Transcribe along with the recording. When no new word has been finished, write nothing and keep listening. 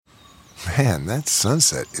Man, that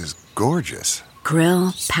sunset is gorgeous.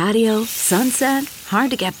 Grill, patio, sunset.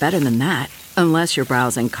 Hard to get better than that. Unless you're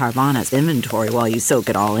browsing Carvana's inventory while you soak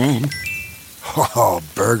it all in. Oh,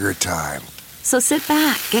 burger time. So sit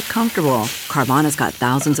back, get comfortable. Carvana's got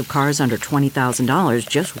thousands of cars under $20,000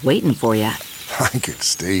 just waiting for you. I could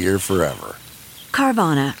stay here forever.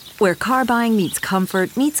 Carvana, where car buying meets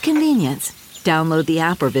comfort meets convenience. Download the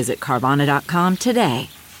app or visit Carvana.com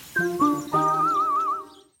today.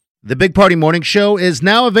 The Big Party Morning Show is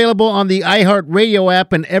now available on the iHeartRadio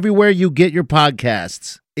app and everywhere you get your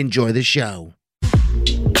podcasts. Enjoy the show.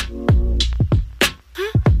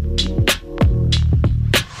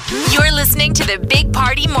 You're listening to the Big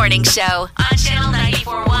Party Morning Show on Channel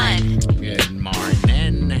 94.1. Good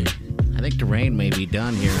morning. I think the rain may be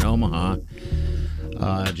done here in Omaha.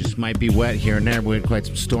 Just might be wet here and there. We had quite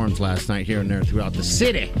some storms last night here and there throughout the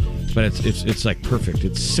city. But it's like perfect.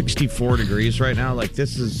 It's 64 degrees right now. Like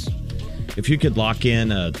this is, if you could lock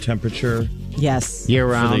in a temperature, yes, year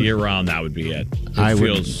round, for the year round, that would be it. I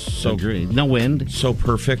feels so agree. No wind, so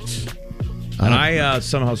perfect. And I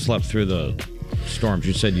somehow slept through the storms.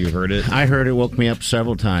 You said you heard it. I heard it. Woke me up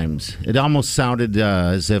several times. It almost sounded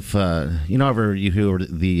as if ever you hear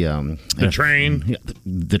the train.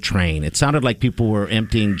 The train. It sounded like people were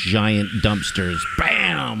emptying giant dumpsters.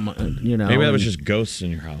 Bam. Maybe that was just ghosts in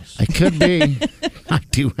your house. It could be. I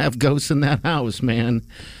do have ghosts in that house, man.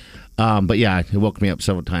 But yeah, it woke me up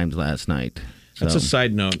several times last night. That's a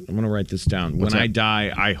side note. I'm going to write this down. When I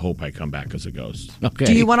die, I hope I come back as a ghost. Okay.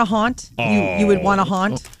 Do you want to haunt? You would want to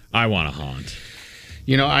haunt? I want to haunt.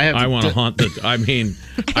 I want to haunt the. I mean,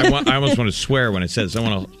 I almost want to swear when it says I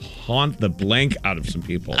want to haunt the blank out of some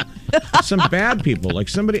people, some bad people. Like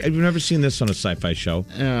somebody I've never seen this on a sci-fi show.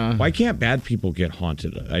 Why can't bad people get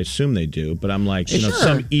haunted? I assume they do, but I'm like,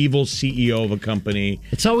 some evil CEO of a company.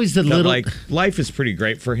 It's always the little. Like life is pretty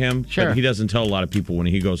great for him, sure. But he doesn't tell a lot of people when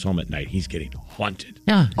he goes home at night he's getting haunted.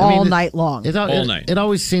 Yeah, all night long. All night. It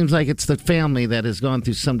always seems like it's the family that has gone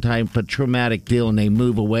through some type of traumatic deal and they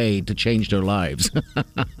move away to change their lives.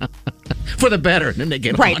 For the better, and then they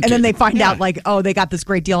get haunted. And then they find out like, oh, they got this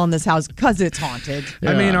great deal on this house because it's haunted.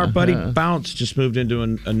 I mean, our buddy Bounce just moved into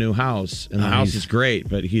a new house, and the house is great,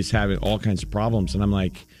 but he's having all kinds of problems. And I'm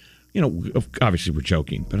like, obviously we're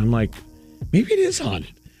joking, but I'm like, maybe it is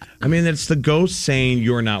haunted. I mean, it's the ghost saying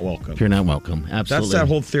you're not welcome. You're not welcome. Absolutely. That's that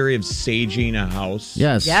whole theory of saging a house.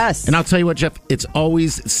 Yes. And I'll tell you what, Jeff, it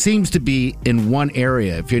seems to be in one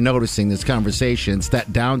area, if you're noticing this conversation, it's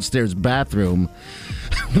that downstairs bathroom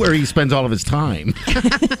where he spends all of his time.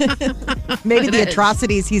 Maybe the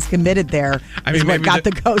atrocities he's committed there is what got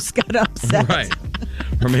the ghost upset. Right.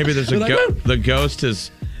 Or maybe there's the ghost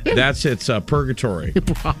is... That's its purgatory.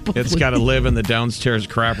 Probably. It's got to live in the downstairs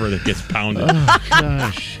crapper that gets pounded. Oh,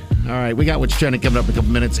 gosh. All right, we got what's trending coming up in a couple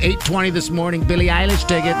minutes. 8:20 this morning, Billie Eilish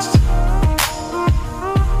tickets.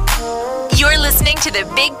 You're listening to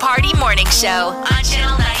the Big Party Morning Show on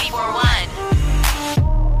Channel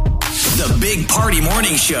 94.1. The Big Party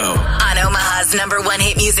Morning Show on Omaha's #1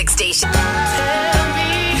 hit music station.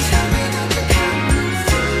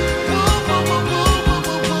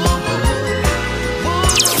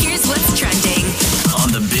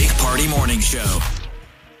 Morning Show.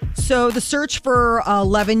 So the search for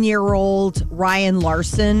 11-year-old Ryan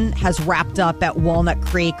Larson has wrapped up at Walnut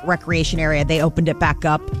Creek Recreation Area. They opened it back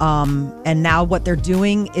up. And now what they're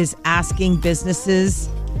doing is asking businesses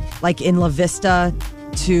like in La Vista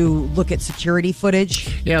to look at security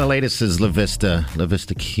footage. Yeah, the latest is La Vista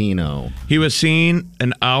Kino. He was seen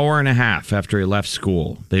an hour and a half after he left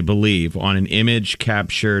school, they believe, on an image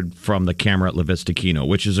captured from the camera at La Vista Kino,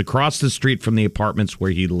 which is across the street from the apartments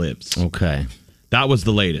where he lives. Okay. That was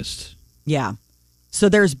the latest. Yeah. So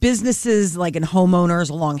there's businesses like in homeowners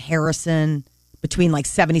along Harrison between like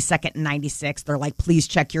 72nd and 96. They're like, please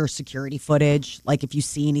check your security footage. Like if you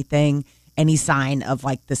see any sign of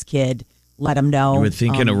like this kid, let them know. You would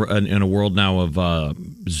think in a world now of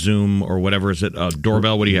Zoom or whatever is it,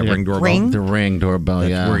 doorbell? What do you have? Ring doorbell? The Ring doorbell,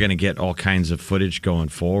 We're going to get all kinds of footage going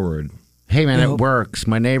forward. Hey, man, it works.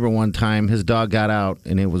 My neighbor one time, his dog got out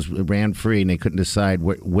and it ran free and they couldn't decide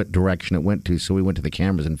what direction it went to. So we went to the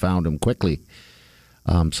cameras and found him quickly.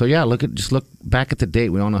 So, yeah, look back at the date.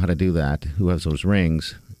 We all know how to do that. Who has those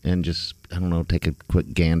rings? And just, I don't know, take a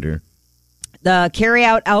quick gander. The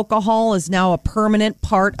carry-out alcohol is now a permanent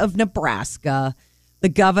part of Nebraska. The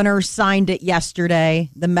governor signed it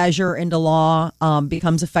yesterday. The measure into law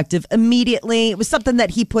becomes effective immediately. It was something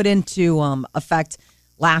that he put into effect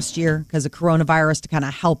last year because of coronavirus to kind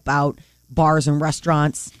of help out bars and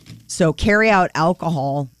restaurants. So carry-out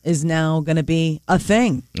alcohol is now going to be a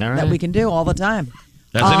thing that we can do all the time.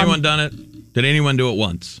 Has anyone done it? Did anyone do it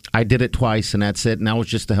once? I did it twice, and that's it. And that was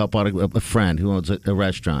just to help out a friend who owns a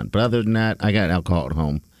restaurant. But other than that, I got alcohol at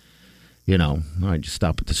home. You know, I just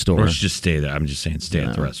stop at the store. Or just stay there. I'm just saying stay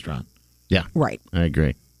at the restaurant. Yeah. Right. I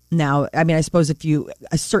agree. Now, I mean, I suppose if you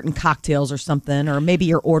certain cocktails or something, or maybe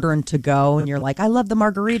you're ordering to go and you're like, I love the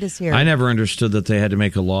margaritas here. I never understood that they had to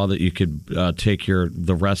make a law that you could take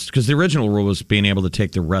the rest, because the original rule was being able to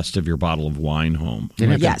take the rest of your bottle of wine home.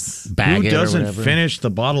 Yes. Bag Who it or doesn't whatever. finish the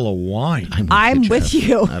bottle of wine? I'm with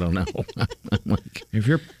you. I don't know. I'm like, If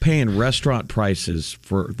you're paying restaurant prices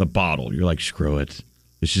for the bottle, you're like, screw it.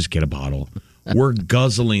 Let's just get a bottle. We're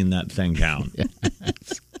guzzling that thing down.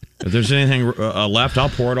 If there's anything left, I'll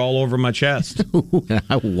pour it all over my chest.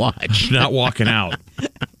 I watch. Not walking out.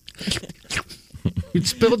 You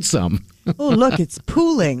spilled some. Oh, look, it's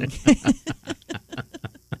pooling.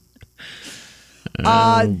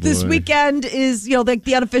 This weekend is, like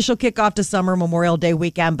the unofficial kickoff to summer, Memorial Day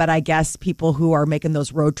weekend, but I guess people who are making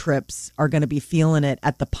those road trips are going to be feeling it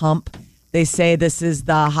at the pump. They say this is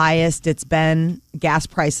the highest it's been gas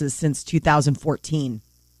prices since 2014.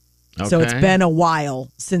 So it's Okay. been a while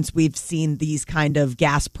since we've seen these kind of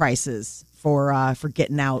gas prices for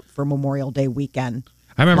getting out for Memorial Day weekend.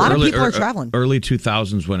 I remember a lot early, of people are traveling. Early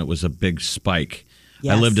 2000s when it was a big spike.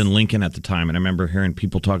 Yes. I lived in Lincoln at the time, and I remember hearing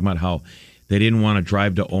people talking about how they didn't want to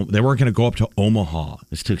drive to. They weren't going to go up to Omaha.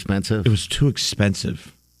 It's too expensive. It was too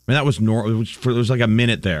expensive. I mean, that was normal. It was like a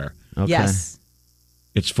minute there. Okay. Yes.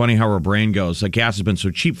 It's funny how our brain goes. Like, gas has been so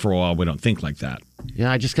cheap for a while, we don't think like that.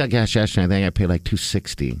 Yeah, I just got gas yesterday. I think I paid like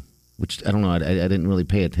 $2.60, which I don't know. I didn't really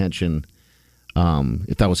pay attention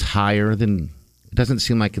if that was higher than. It doesn't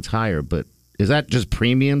seem like it's higher, but is that just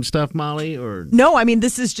premium stuff, Molly? Or No, I mean,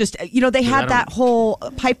 this is just, they had don't- that whole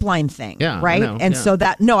pipeline thing, Yeah, I right? know, And yeah. so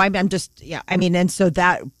that, no, I'm just, and so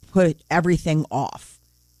that put everything off.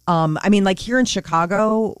 I mean, like here in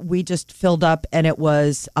Chicago, we just filled up and it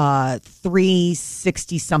was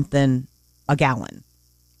 $3.60 something a gallon.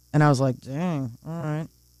 And I was like, dang, all right.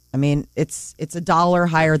 I mean, it's $1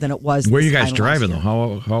 higher than it was. Where are this you guys time driving, though?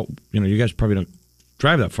 last year. How you guys probably don't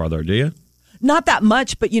drive that far, though, do you? Not that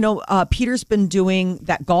much, but Peter's been doing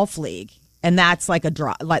that golf league. And that's like a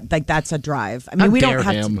drive. Like that's a drive. I mean, how we dare don't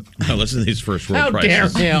have him? to. No, listen to these first world How dare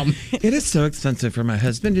prices. him? It is so expensive for my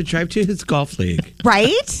husband to drive to his golf league.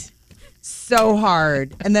 Right? So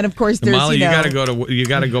hard. And then of course there's Molly, you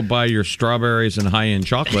gotta go buy your strawberries and high end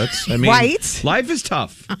chocolates. I mean, Right? Life is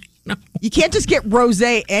tough. you can't just get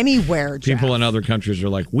rosé anywhere. Jeff. People in other countries are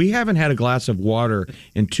like, we haven't had a glass of water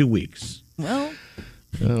in 2 weeks. Well,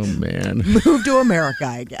 Oh man. move to America,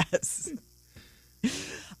 I guess.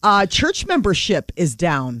 Church membership is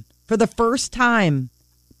down for the first time.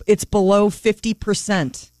 It's below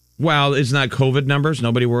 50%. Well, isn't that COVID numbers?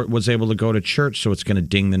 Nobody was able to go to church, so it's going to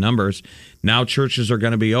ding the numbers. Now churches are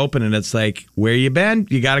going to be open, and it's like, where you been?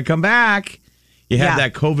 You got to come back. You had Yeah.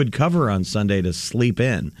 that COVID cover on Sunday to sleep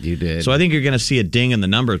in. You did. So I think you're going to see a ding in the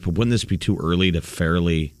numbers, but wouldn't this be too early to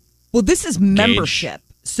fairly... Well, this is membership.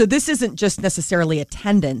 So this isn't just necessarily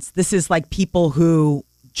attendance. This is like people who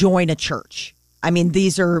join a church. I mean,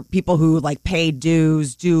 these are people who like pay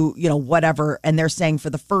dues, do, whatever. And they're saying for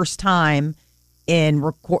the first time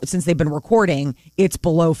since they've been recording, it's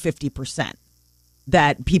below 50%.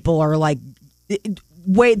 That people are like,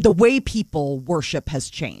 the way people worship has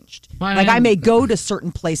changed. Well, Like I may go to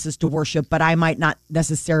certain places to worship, but I might not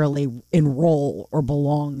necessarily enroll or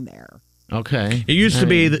belong there. Okay. It used to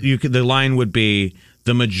be that the line would be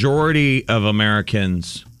the majority of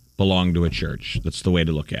Americans belong to a church. That's the way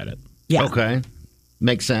to look at it. Yeah. Okay.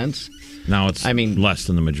 Makes sense. Now it's less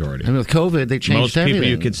than the majority. I mean, with COVID, they changed Most everything. people,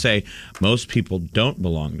 you could say, most people don't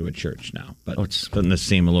belong to a church now. But it's- doesn't this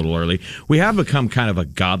seem a little early? We have become kind of a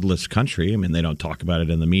godless country. I mean, they don't talk about it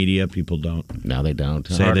in the media. People don't No, they don't.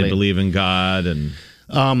 say Hardly. they believe in God. And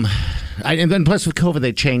And then plus with COVID,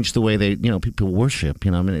 they changed the way people worship.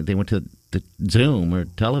 I mean, they went to the Zoom or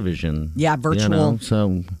television. Yeah, virtual.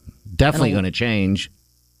 So definitely going to change.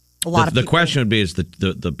 A lot of the people. question would be: is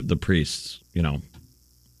the priests?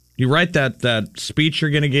 You write that speech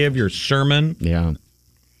you're going to give, your sermon. Yeah.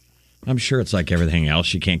 I'm sure it's like everything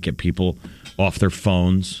else. You can't get people off their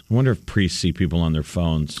phones. I wonder if priests see people on their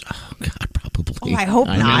phones. Oh God, probably. Oh, I hope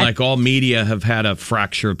I not. mean, like all media have had a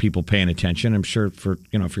fracture of people paying attention. I'm sure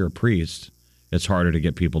if you're a priest, it's harder to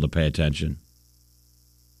get people to pay attention.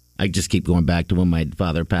 I just keep going back to when my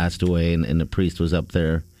father passed away and the priest was up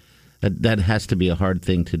there. That has to be a hard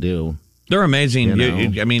thing to do. They're amazing. You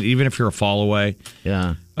know? I mean, even if you're a fall away,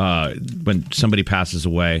 Yeah. when somebody passes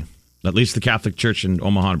away, at least the Catholic Church in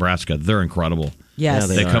Omaha, Nebraska, they're incredible. Yes.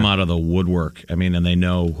 Yeah, They are. come out of the woodwork. I mean, and they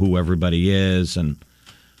know who everybody is, and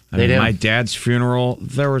They do? My dad's funeral,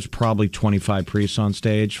 there was probably 25 priests on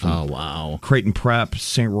stage. From Oh, wow. Creighton Prep,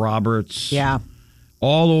 St. Robert's. Yeah.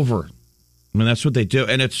 All over. I mean, that's what they do.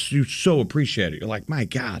 And you so appreciate it. You're like, my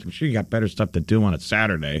God, I'm sure you got better stuff to do on a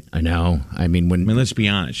Saturday. I know. I mean, Let's be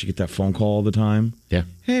honest. You get that phone call all the time. Yeah.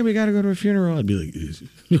 Hey, we got to go to a funeral. I'd be like,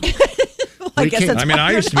 I guess that's why I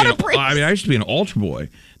you're used to be not a priest. I used to be an altar boy.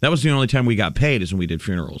 That was the only time we got paid is when we did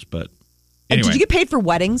funerals. But And anyway. did you get paid for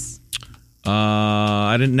weddings?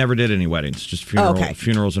 I never did any weddings, just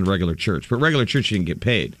funerals in regular church. But regular church, you didn't get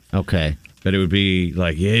paid. Okay. But it would be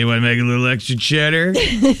like, yeah, you want to make a little extra cheddar?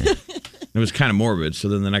 It was kind of morbid. So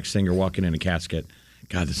then the next thing you're walking in a casket.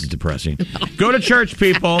 God, this is depressing. Go to church,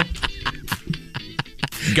 people.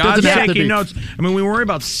 God's Doesn't have to taking be. notes. I mean, we worry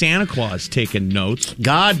about Santa Claus taking notes.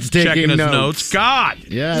 God's Checking taking his notes. God.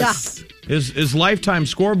 Yes. His lifetime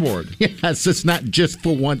scoreboard. Yes, it's not just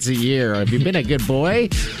for once a year. Have you been a good boy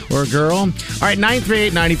or a girl? All right,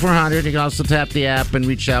 938-9400. You can also tap the app and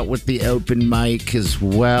reach out with the open mic as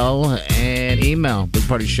well. And email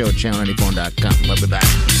bigpartyshow@channel94.com. We'll be back.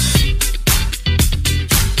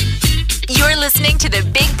 You're listening to the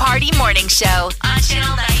Big Party Morning Show on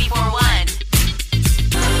Channel 94.1.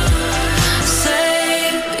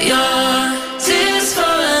 Save your tears for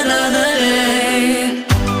another day.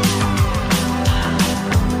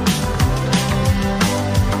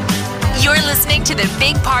 You're listening to the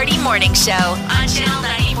Big Party Morning Show on Channel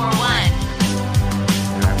 94.1.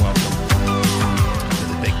 To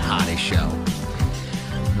the Big Party Show.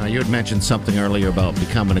 You had mentioned something earlier about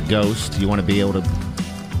becoming a ghost. You want to be able to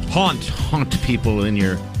haunt people in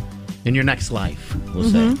your next life, we'll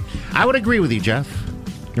say. I would agree with you, Jeff.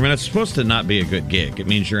 I mean, it's supposed to not be a good gig. It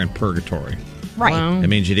means you're in purgatory. Right. Well, It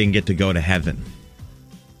means you didn't get to go to heaven.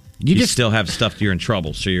 you You just still have stuff. You're in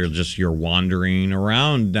trouble, so you're wandering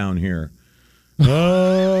around down here.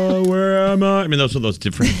 Oh, where am I? I mean, those are those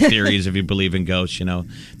different theories if you believe in ghosts. You know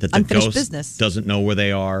that the Unfinished ghost business. doesn't know where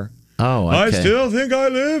they are. Oh, okay. I still think I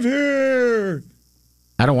live here.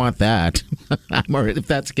 I don't want that. If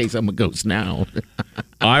that's the case, I'm a ghost now.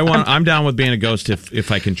 I'm down with being a ghost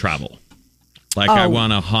if I can travel. Like I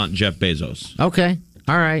want to haunt Jeff Bezos. Okay.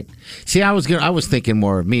 All right. See, I was thinking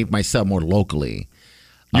more of myself more locally.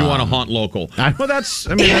 You want to haunt local? Well, that's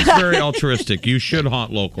very altruistic. You should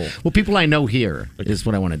haunt local. Well, people I know here is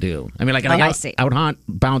what I want to do. I mean, I see. I would haunt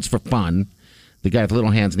Bounce for fun. The guy with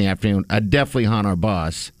little hands in the afternoon. I'd definitely haunt our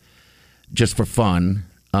boss just for fun.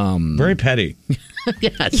 Very petty.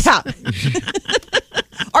 Yes. Yeah.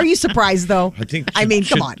 Are you surprised, though? I mean,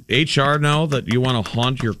 come on. HR know that you want to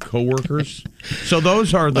haunt your coworkers? So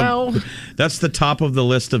those are that's the top of the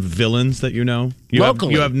list of villains that you know. You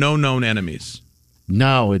Locally. have no known enemies.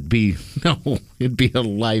 No, it'd be a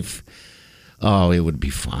life. Oh, it would be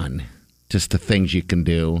fun. Just the things you can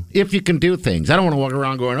do. If you can do things. I don't want to walk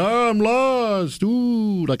around going, oh, I'm lost.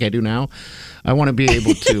 Ooh, like I do now. I want to be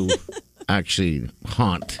able to actually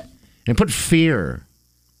haunt and put fear.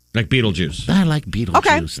 Like Beetlejuice. I like Beetlejuice.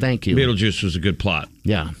 Okay. Thank you. Beetlejuice was a good plot.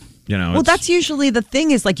 Yeah. You know. Well, that's usually the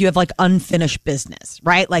thing is like you have like unfinished business,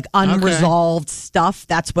 right? Like unresolved stuff.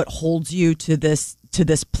 That's what holds you to this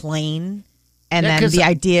plane. And Yeah, then 'cause- the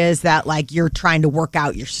idea is that like you're trying to work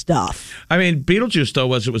out your stuff. I mean, Beetlejuice though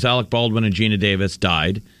was Alec Baldwin and Gina Davis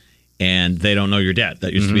died, and they don't know you're dead.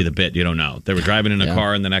 That used to be the bit. You don't know. They were driving in a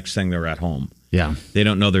car, and the next thing they're at home. Yeah. They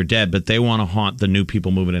don't know they're dead, but they want to haunt the new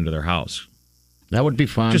people moving into their house. That would be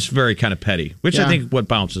fun. Just very kind of petty, which I Yeah. think what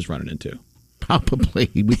Bounce is running into. Probably.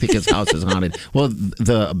 We think his house is haunted. Well,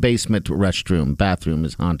 the basement bathroom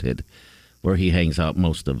is haunted, where he hangs out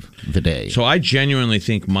most of the day. So I genuinely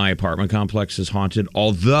think my apartment complex is haunted,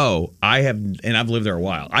 although I've lived there a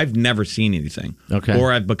while. I've never seen anything. Okay.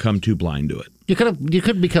 Or I've become too blind to it. You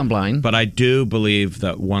could become blind. But I do believe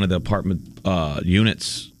that one of the apartment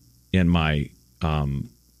units in my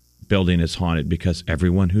building is haunted because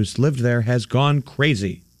everyone who's lived there has gone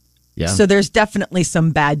crazy. Yeah. So there's definitely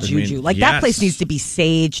some bad juju. mean, Like that yes. place needs to be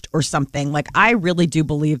saged or something. Like I really do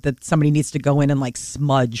believe that somebody needs to go in and like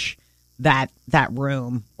smudge that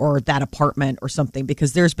room or that apartment or something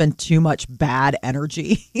because there's been too much bad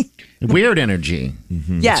energy. Weird energy.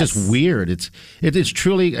 Yes. It's just weird. It is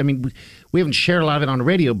truly. I mean, we haven't shared a lot of it on the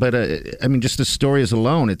radio, but I mean, just the stories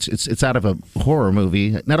alone. It's out of a horror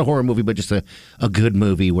movie, not a horror movie, but just a good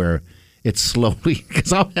movie where it's slowly.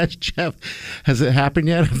 Because I'll ask Jeff, has it happened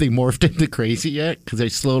yet? Have they morphed into crazy yet? Because they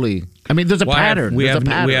slowly. I mean, there's a pattern. We There's have a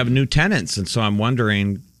pattern. we have new tenants, and so I'm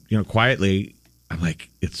wondering, quietly, I'm like,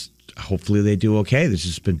 hopefully they do okay. This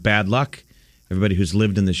has been bad luck. Everybody who's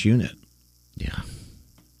lived in this unit. Yeah.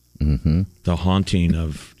 The haunting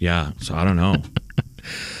of, so I don't know.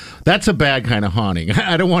 That's a bad kind of haunting.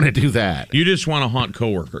 I don't want to do that. You just want to haunt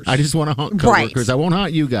coworkers. I just want to haunt coworkers. I won't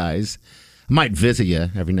haunt you guys. I might visit you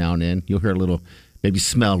every now and then. You'll hear a little, maybe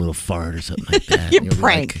smell a little fart or something like that. You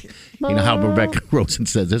prank. Like, you know how Rebecca Rosen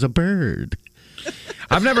says, there's a bird.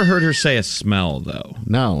 I've never heard her say a smell, though.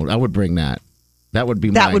 No, I would bring that. That would be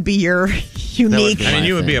your unique. be I mean, my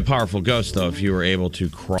you would be thing. a powerful ghost, though, if you were able to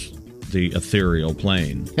cross the ethereal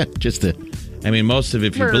plane. Just to... I mean, most of,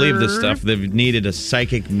 if you believe this stuff, they've needed a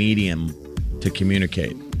psychic medium to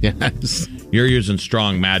communicate. Yes. You're using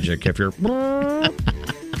strong magic. If you're...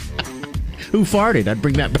 Who farted? I'd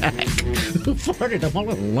bring that back. Who farted? I'm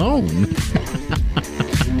all alone.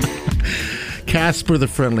 Casper the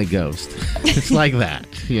Friendly Ghost. It's like that.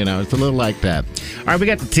 You know, it's a little like that. All right, we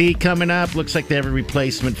got the tea coming up. Looks like they have a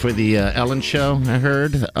replacement for the Ellen show, I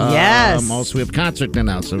heard. Yes. Also, we have concert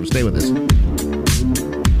now, so stay with us.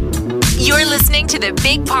 You're listening to the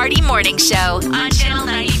Big Party Morning Show on Channel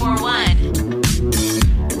 94.1.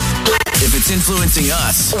 If it's influencing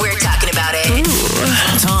us, We're talking about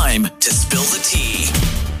it. time to spill the tea.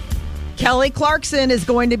 Kelly Clarkson is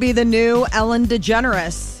going to be the new Ellen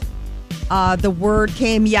DeGeneres. The word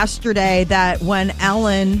came yesterday that when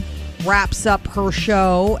Ellen wraps up her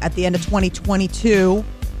show at the end of 2022,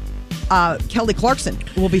 Kelly Clarkson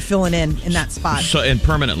will be filling in that spot. So, and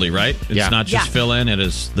permanently, right? It's Yeah. not just Yeah. fill in, it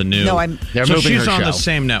is the new... No, They're so moving she's her on the show.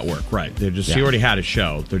 same network, right? They're just, Yeah. She already had a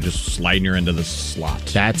show. They're just sliding her into the slot.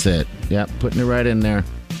 That's it. Yep, putting it right in there.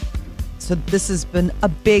 So this has been a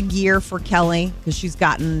big year for Kelly because she's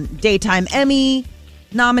gotten Daytime Emmy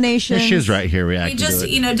nominations. She's right here We reacting just, to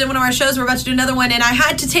it. did one of our shows. We're about to do another one. And I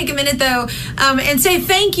had to take a minute, though, and say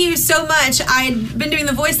thank you so much. I'd been doing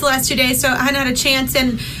The Voice the last 2 days, so I hadn't had a chance.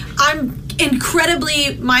 And I'm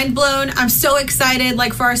incredibly mind blown. I'm so excited,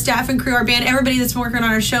 for our staff and crew, our band, everybody that's been working on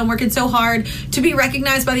our show and working so hard to be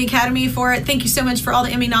recognized by the Academy for it. Thank you so much for all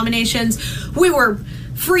the Emmy nominations. We were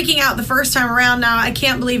freaking out the first time around. Now I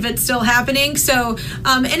can't believe it's still happening. So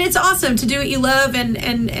and it's awesome to do what you love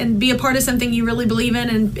and be a part of something you really believe in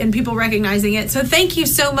and people recognizing it. So thank you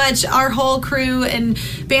so much. Our whole crew and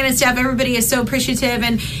band and staff, everybody is so appreciative.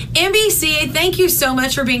 And NBC, thank you so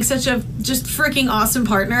much for being such a just freaking awesome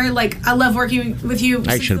partner. I love working with you.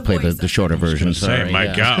 I should have played the shorter version. Sorry. My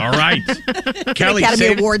yeah. God. All right. Kelly, Academy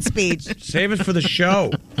save, Award speech. save it for the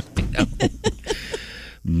show.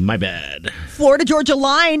 My bad. Florida Georgia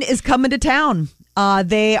Line is coming to town.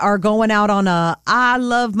 They are going out on a I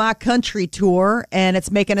Love My Country tour, and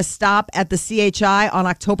it's making a stop at the CHI on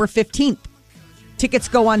October 15th. Tickets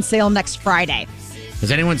go on sale next Friday.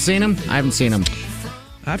 Has anyone seen him? I haven't seen him.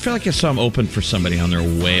 I feel like I saw them open for somebody on their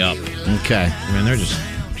way up. Okay. I mean, they're just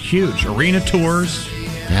huge. Arena tours.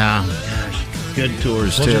 Yeah. Good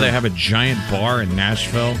tours, Told too. you they have a giant bar in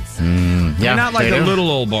Nashville. Yeah, Not like they a do. little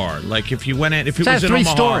old bar. Like if you went in, if it It's was a in Omaha,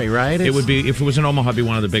 three-story, right? It It's- would be, if it was in Omaha, it'd be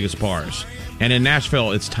one of the biggest bars. And in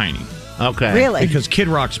Nashville, it's tiny. Okay. Really? Because Kid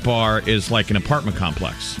Rock's bar is like an apartment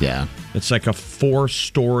complex. Yeah. It's like a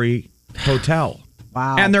 4-story hotel.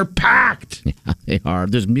 Wow. And they're packed. They are.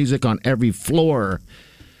 There's music on every floor.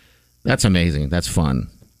 That's amazing. That's fun.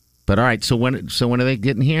 But all right, so when are they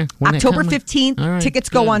getting here? When they October coming? 15th. All right, Tickets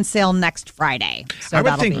go good. on sale next Friday. So I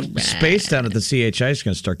would that'll think be space down at the CHI is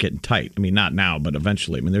going to start getting tight. I mean, not now, but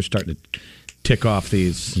eventually. I mean, they're starting to tick off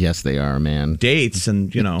these Yes, they are, man. dates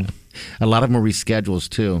and, A lot of them are reschedules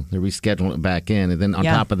too. They're rescheduling it back in, and then on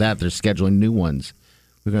Yeah. top of that, they're scheduling new ones.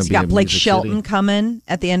 We're going to You be got in Blake Music Shelton City. coming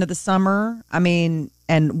at the end of the summer. I mean,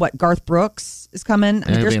 and Garth Brooks is coming. I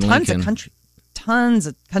mean, Yeah, there's he'll be in Lincoln. tons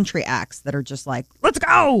of country acts that are just like, let's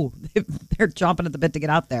go. They're chomping at the bit to get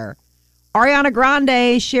out there. Ariana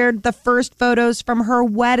Grande shared the first photos from her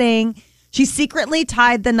wedding. She secretly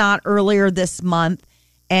tied the knot earlier this month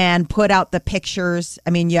and put out the pictures. I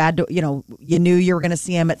mean, you had to, you knew you were going to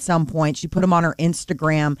see him at some point. She put them on her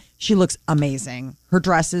Instagram. She looks amazing. Her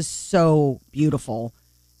dress is so beautiful.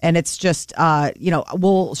 And it's just,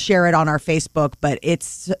 we'll share it on our Facebook, but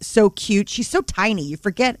it's so cute. She's so tiny.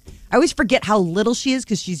 I always forget how little she is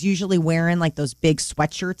because she's usually wearing like those big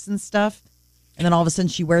sweatshirts and stuff. And then all of a sudden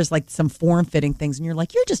she wears like some form-fitting things. And you're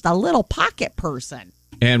like, you're just a little pocket person.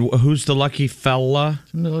 And who's the lucky fella?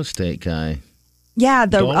 Real estate guy. Yeah,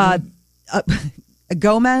 Dalton?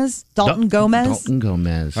 Gomez, Dalton Gomez. Dalton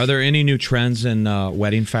Gomez. Are there any new trends in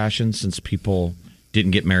wedding fashion since people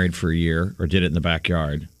didn't get married for a year or did it in the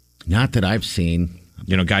backyard? Not that I've seen.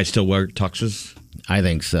 Guys still wear tuxes? I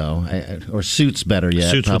think so. Or suits better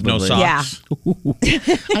yet. Suits probably. with no socks? Yeah.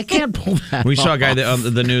 I can't pull that We saw a guy off.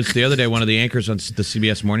 on the news the other day, one of the anchors on the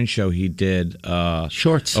CBS Morning Show, he did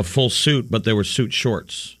Shorts. a full suit, but they were suit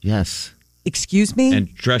shorts Yes. Excuse me?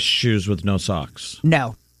 and dress shoes with no socks.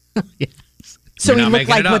 No. Yes. So You're he not looked making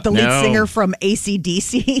like it what up. the lead No. singer from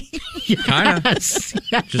AC/DC. Kind of. Yes.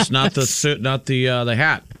 Just not the suit, not the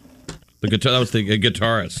hat. The guitar. That was the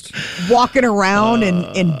guitarist. Walking around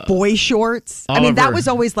in boy shorts. I mean, that Oliver. was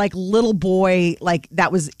always like little boy, like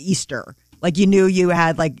that was Easter. Like you knew you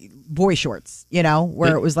had like boy shorts,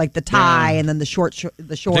 where it was like the tie and then the shorts. I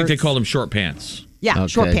think they called them short pants. Yeah, Okay,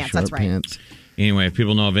 short pants. That's short right. pants. Anyway, if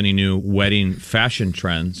people know of any new wedding fashion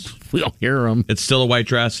trends, We don't hear them. it's still a white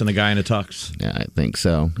dress and a guy in a tux. Yeah, I think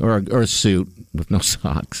so. Or a suit with no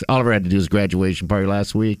socks. Oliver had to do his graduation party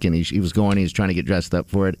last week, and he was trying to get dressed up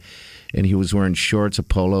for it, and he was wearing shorts, a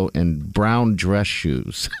polo, and brown dress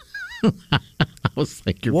shoes. I was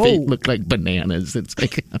like, your feet look like bananas. It's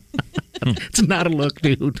like, it's not a look,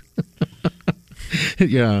 dude.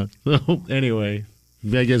 Yeah. So anyway,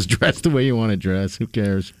 I guess dress the way you want to dress. Who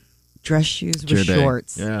cares? Dress shoes your with day.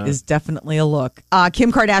 shorts Yeah. is definitely a look.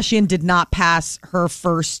 Kim Kardashian did not pass her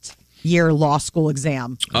first year law school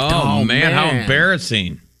exam. Oh, man, how man.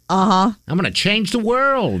 embarrassing. I'm going to change the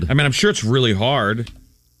world. I mean, I'm sure it's really hard.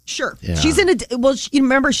 Sure. Yeah. She's in you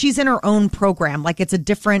remember she's in her own program. Like it's a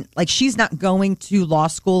different, like she's not going to law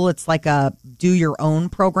school. It's like a do your own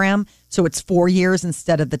program. So it's 4 years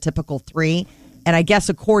instead of the typical 3. And I guess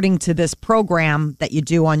according to this program that you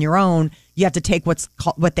do on your own, you have to take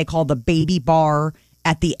what they call the baby bar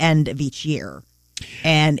at the end of each year.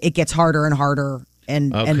 And it gets harder and harder.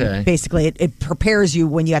 And basically it prepares you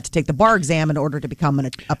when you have to take the bar exam in order to become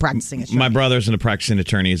a practicing attorney. My brother's a practicing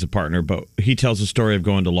attorney. He's a partner, but he tells the story of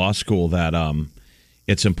going to law school that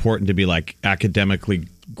it's important to be like academically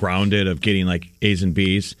grounded, of getting like A's and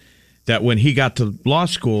B's. That when he got to law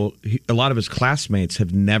school, a lot of his classmates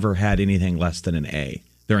have never had anything less than an A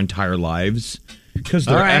their entire lives because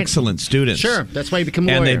they're All right. excellent students. Sure. That's why you become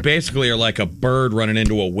a And lawyer. they basically are like a bird running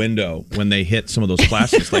into a window when they hit some of those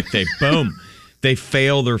classes. Like they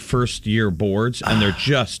fail their first year boards and they're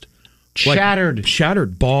just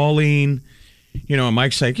shattered, bawling. And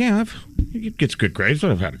Mike's like, yeah, he gets good grades, but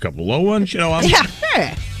I've had a couple low ones.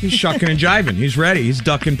 He's shucking and jiving. He's ready. He's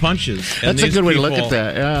ducking punches. And That's a these good way to look people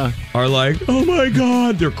at that. Yeah. Are like, oh my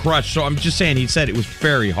God, they're crushed. So I'm just saying, he said it was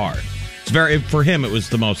very hard. For him, it was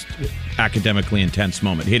the most academically intense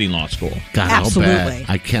moment, hitting law school. God, Absolutely. I'll bet.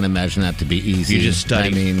 I can't imagine that to be easy. You just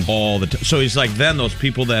study all the time. So he's like, then those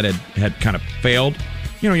people that had kind of failed,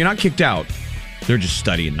 you're not kicked out. They're just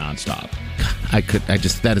studying nonstop.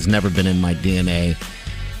 That has never been in my DNA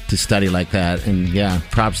to study like that. And yeah,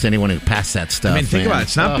 props to anyone who passed that stuff. I mean, think man.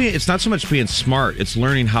 about it. It's not so much being smart. It's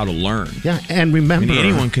learning how to learn. Yeah, and remember,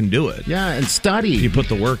 anyone can do it. Yeah, and study. If you put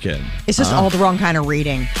the work in. It's just all the wrong kind of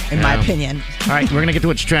reading, in my opinion. All right, we're going to get to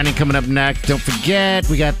what's trending coming up next. Don't forget,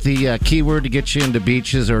 we got the keyword to get you into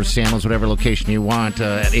beaches or sandals, whatever location you want,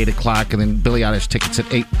 at 8 o'clock. And then Billie Eilish tickets at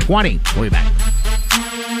 8:20. We'll be back.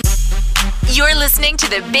 You're listening to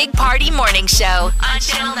the Big Party Morning Show on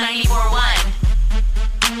Channel 94.1.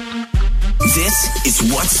 This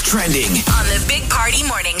is what's trending On the Big Party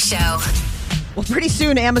Morning Show. Well, pretty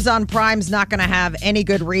soon, Amazon Prime's not going to have any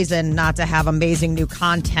good reason not to have amazing new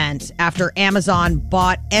content after Amazon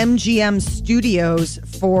bought MGM Studios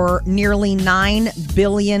for nearly $9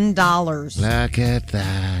 billion. Look at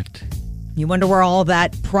that. You wonder where all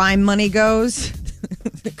that Prime money goes?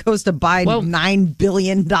 It goes to buy $9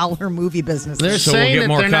 billion movie businesses. They're So we'll saying get that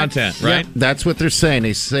more they're not- content, right? Yeah, that's what they're saying.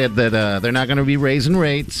 They said that they're not going to be raising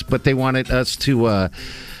rates, but they wanted us to,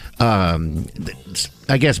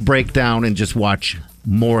 I guess, break down and just watch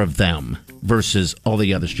more of them versus all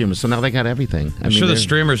the other streamers. So now they got everything. I'm sure the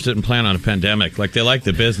streamers didn't plan on a pandemic. Like, they like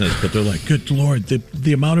the business, but they're like, good Lord,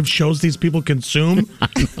 the amount of shows these people consume,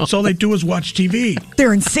 that's all they do is watch TV.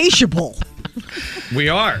 They're insatiable. We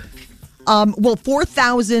are.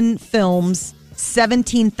 4,000 films,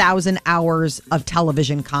 17,000 hours of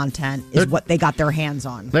television content is what they got their hands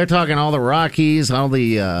on. They're talking all the Rockies, all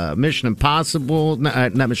the Mission Impossible,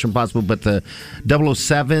 not Mission Impossible, but the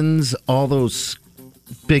 007s, all those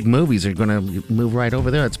big movies are going to move right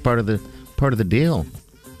over there. It's part of the deal.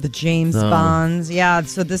 The James Bonds. Yeah,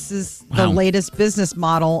 so this is the latest business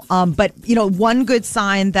model. But, one good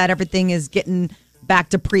sign that everything is getting back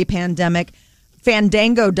to pre-pandemic,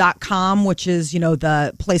 Fandango.com, which is,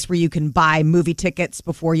 the place where you can buy movie tickets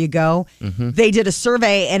before you go. Mm-hmm. They did a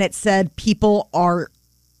survey and it said people are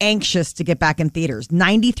anxious to get back in theaters.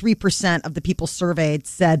 93% of the people surveyed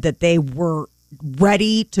said that they were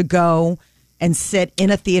ready to go and sit in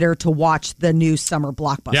a theater to watch the new summer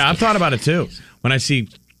blockbuster. Yeah, I've thought about it too. When I see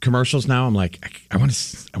commercials now, I'm like, I want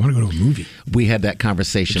to go to a movie. We had that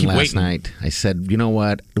conversation last night. I said, you know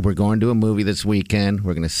what? We're going to a movie this weekend.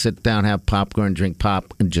 We're going to sit down, have popcorn, drink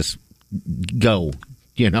pop, and just go.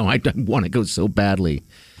 I want to go so badly.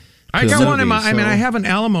 I to got a one in movie, my. I mean, so- I have an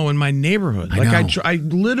Alamo in my neighborhood. I know. I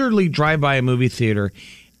literally drive by a movie theater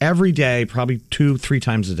every day, probably 2-3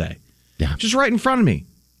 times a day. Yeah. Just right in front of me,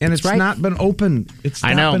 and it's right. not been open. It's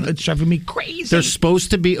I not know. been. It's driving me crazy. They're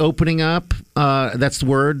supposed to be opening up. That's the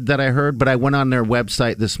word that I heard. But I went on their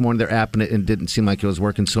website this morning, their app, and it didn't seem like it was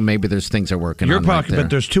working. So maybe there's things they're working You're on. Right probably, there.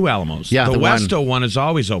 but there's 2 Alamos. Yeah, the the one- Westo one is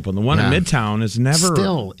always open. The one in Yeah. Midtown is never.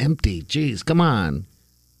 Still empty. Jeez, come on.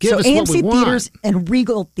 Give So us what we AMC want. theaters and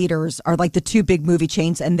Regal theaters are like the 2 big movie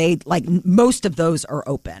chains, and they like most of those are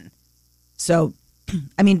open. So,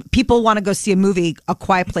 I mean, people want to go see a movie. A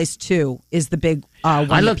Quiet Place 2 is the big one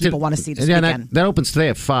that people want to see this yeah, weekend. that opens today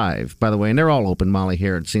at 5, by the way, and they're all open, Molly,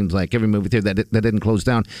 here. It seems like every movie theater that didn't close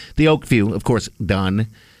down. The Oakview, of course, done.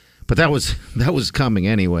 But that was coming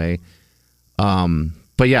anyway.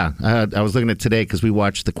 But yeah, I was looking at today because we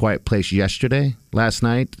watched The Quiet Place last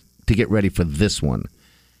night, to get ready for this one.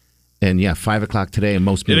 And yeah, 5 o'clock today in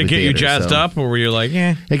most Did movie it get you theaters, jazzed so- up, or were you like,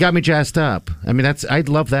 eh? It got me jazzed up. I mean, I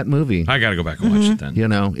love that movie. I got to go back and watch it then. You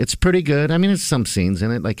know, it's pretty good. I mean, there's some scenes in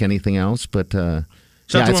it like anything else, but So yeah,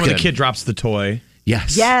 that's the it's one where the good. kid drops the toy.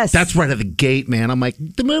 Yes. Yes. That's right at the gate, man. I'm like,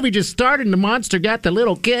 the movie just started and the monster got the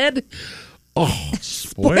little kid. Oh,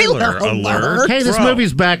 Spoiler alert. hey, this Bro.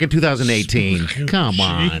 movie's back in 2018. Come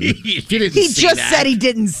on. If you didn't He see just that. said he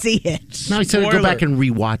didn't see it. No, he said Spoiler. go back and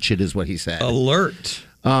rewatch it, is what he said. Alert.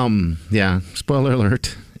 Yeah, spoiler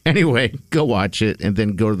alert. Anyway, go watch it and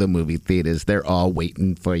then go to the movie theaters. They're all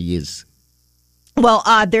waiting for yous. Well,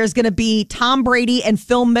 there's going to be Tom Brady and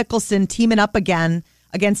Phil Mickelson teaming up again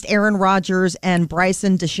against Aaron Rodgers and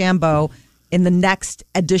Bryson DeChambeau in the next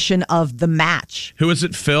edition of The Match. Who is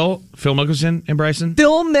it? Phil Mickelson and Bryson?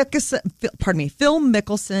 Phil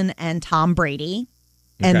Mickelson and Tom Brady,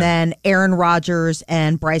 and Okay. then Aaron Rodgers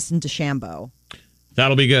and Bryson DeChambeau.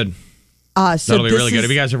 That'll be good. So That'll be this really good. is-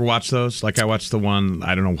 Have you guys ever watched those? Like I watched the one,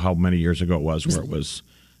 I don't know how many years ago it was, where it was,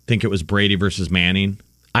 I think it was Brady versus Manning.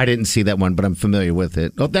 I didn't see that one, but I'm familiar with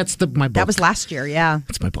it. Oh, that's my book. That was last year, yeah.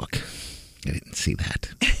 That's my book. I didn't see that.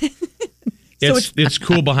 It's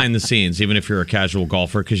cool behind the scenes, even if you're a casual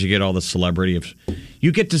golfer, because you get all the celebrity of.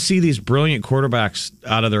 You get to see these brilliant quarterbacks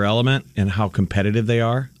out of their element and how competitive they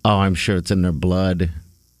are. Oh, I'm sure it's in their blood.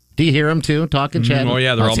 Do you hear them too talking, Chad? Oh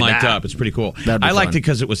yeah, they're all see mic'd that. up. It's pretty cool. That'd be I liked fun. it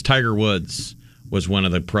because it was Tiger Woods was one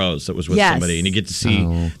of the pros that was with Yes. somebody, and you get to see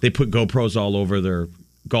Oh. they put GoPros all over their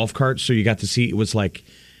golf carts, so you got to see it was like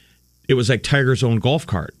Tiger's own golf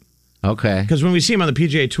cart. Okay. Because when we see him on the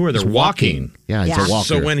PGA Tour, they're He's walking. Yeah, he's Yeah. a walker.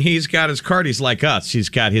 So when he's got his cart, he's like us. He's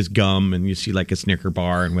got his gum, and you see like a Snicker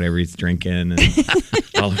bar and whatever he's drinking, and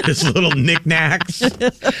all of his little knickknacks.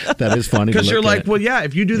 that is funny. Because to you're look like, at. well, yeah,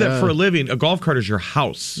 if you do that Yeah. for a living, a golf cart is your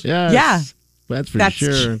house. Yes. Yeah. That's for That's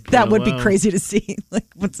sure. that Oh, would be wow. crazy to see, like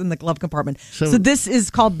what's in the glove compartment. So- So this is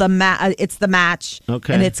called it's the match,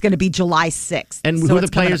 Okay. and it's going to be July 6th. And So who are the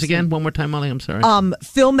it's coming players up soon. again? One more time, Molly. I'm sorry.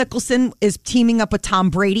 Phil Mickelson is teaming up with Tom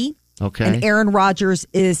Brady. Okay. And Aaron Rodgers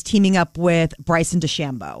is teaming up with Bryson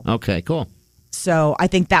DeChambeau. Okay, cool. So I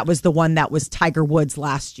think that was the one that was Tiger Woods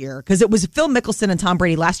last year, because it was Phil Mickelson and Tom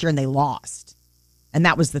Brady last year, and they lost. And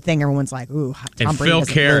that was the thing. Everyone's like, "Ooh, Tom And Brady Phil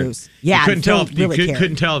doesn't cared. lose." Yeah, you couldn't and tell. Phil really cared.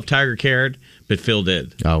 Couldn't tell if Tiger cared, but Phil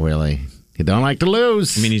did. Oh, really? You don't like to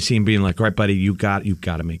lose. I mean, you see him being like, "All right, buddy, you got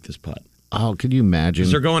to make this putt." oh, could you imagine?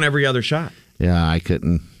 Because they're going every other shot. Yeah, I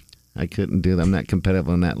couldn't do that. I'm not competitive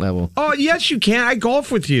on that level. Oh yes, you can. I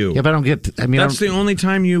golf with you. Yeah, but I don't get. I mean, That's the only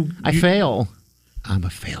time I fail. I'm a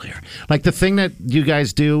failure. Like the thing that you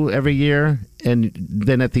guys do every year, and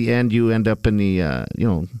then at the end you end up in the,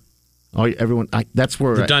 everyone. That's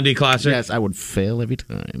where The Dundee Classic? Yes, I would fail every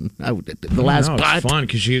time. I would the last No, putt. it's fun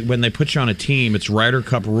because when they put you on a team, it's Ryder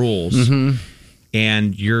Cup rules,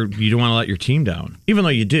 and you don't want to let your team down. Even though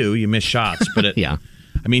you do, you miss shots. But Yeah.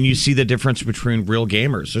 I mean, you see the difference between real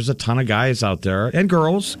gamers. There's a ton of guys out there and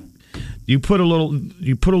girls. You put a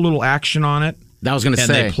little action on it. That was going to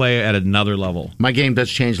and say they play at another level. my game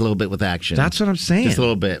does change a little bit with action. That's what I'm saying. Just a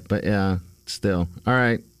little bit, but yeah, still all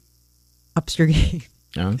right. Ups your game.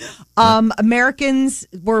 Yeah. Americans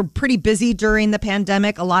were pretty busy during the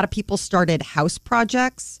pandemic. A lot of people started house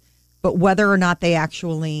projects, but whether or not they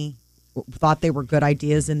actually thought they were good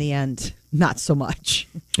ideas in the end, not so much.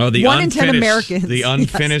 Oh, the 1 in 10 unfinished- Americans. The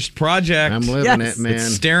unfinished project. I'm living Yes. it, man.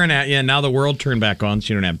 It's staring at you. And now the world turned back on,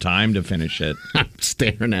 so you don't have time to finish it. I'm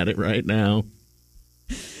staring at it right now.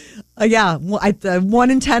 Yeah,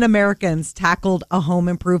 1 in 10 Americans tackled a home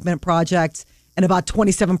improvement project, and about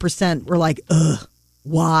 27% were like, "Ugh,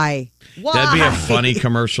 why? Why?" That'd be a funny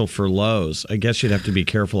commercial for Lowe's. I guess you'd have to be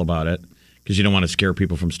careful about it because you don't want to scare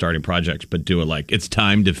people from starting projects, but do it like it's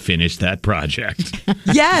time to finish that project.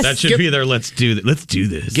 Yes. That should be their let's do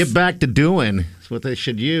this. Get back to doing. That's what they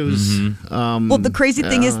should use. Well, the crazy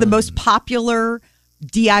thing is the most popular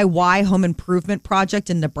DIY home improvement project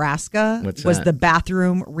in Nebraska was that? the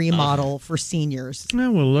bathroom remodel for seniors.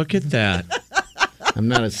 Oh, well, look at that. I'm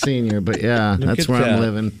not a senior, but yeah, Look that's at where that. I'm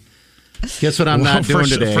living. Guess what I'm not doing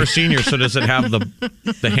today? For seniors, so does it have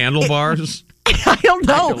the handlebars? I don't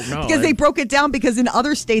know. I don't know. Because they broke it down because in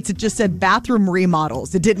other states it just said bathroom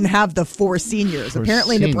remodels. It didn't have the for seniors.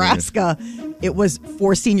 Apparently in seniors. Nebraska it was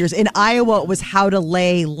for seniors. In Iowa it was how to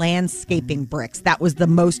lay landscaping bricks. That was the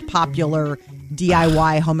most popular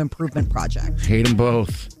DIY home improvement project. Hate them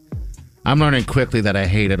both. I'm learning quickly that I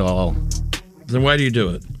hate it all. Then why do you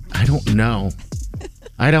do it? I don't know.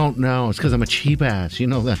 It's because I'm a cheap ass. You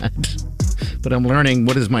know that. But I'm learning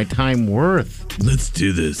what is my time worth. Let's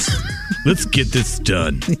do this. Let's get this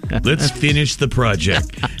done. Let's finish the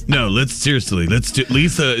project. No, let's do.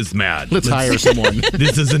 Lisa is mad. Let's hire someone.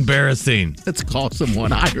 This is embarrassing. Let's call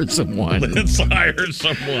someone. Hire someone. Let's hire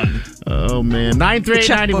someone. Oh, man.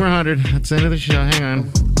 938-9400. That's the end of the show. Hang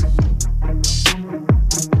on.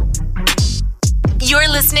 You're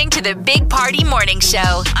listening to the Big Party Morning Show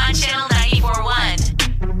on Channel 94.1.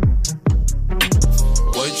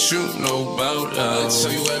 What you know about us?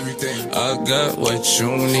 I'll tell you everything. I got what you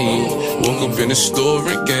need. Woke up in the store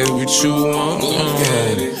and get what you want.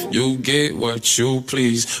 Get it. You get what you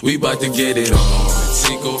please. We about to get it on.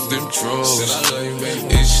 Take off them drawers.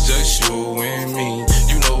 It's just you and me.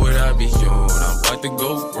 You know what I be on. I'm about to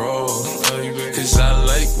go raw. Cause I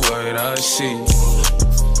like what I see.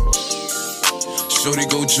 Shorty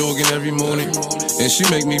go jogging every morning, and she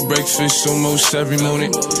make me breakfast almost every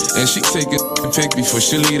morning. And she take a pic before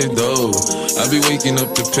she leave the door. I be waking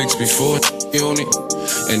up the pics before on it.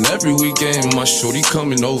 And every weekend my shorty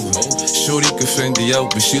coming over. Shorty can Fendi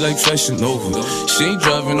out, but she like Fashion Nova. She ain't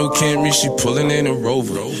driving no Camry, she pulling in a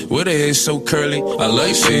Rover. With her hair so curly, I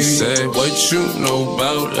like she said, what you know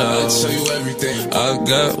about us? I'll tell you everything. I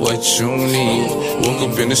got what you need.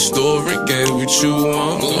 Woke up in the store and get what you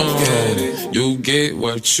want. Get it. You get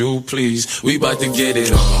what you please. We about to get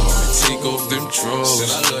it on. Take off them drawers.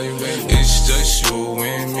 It's just you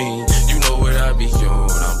and me. You know what I be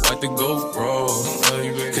on. I'm about to go raw.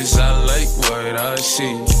 Cause I like what I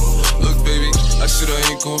see. Look, baby, I said I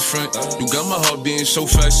ain't gon' front. You got my heart beating so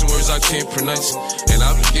fast, some words I can't pronounce. And I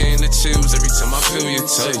be getting the chills every time I feel your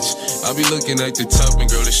touch. I be looking at the top, and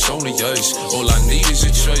girl, it's only us. All I need is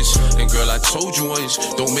your choice. And girl, I told you once,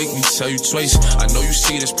 don't make me tell you twice. I know you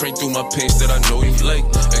see this print through my pants that I know you like.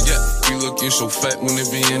 And yeah, you looking so fat when it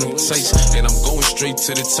be in them tights. And I'm going straight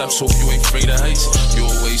to the top, so you ain't afraid of heights. You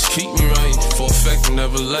always keep me right, for a fact,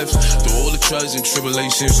 never left. Through all the trials and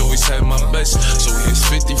tribulations, always had my best. So here's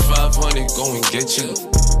 5,500, go and get you.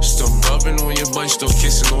 Still rubbing on your butt, still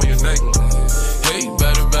kissing on your neck. Hey,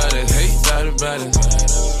 better, hey, better.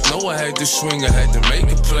 Know I had to swing, I had to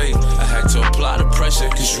make a play. I had to apply the pressure,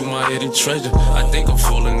 cause you my hidden treasure. I think I'm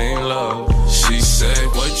falling in love. She said,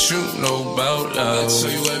 what you know about us?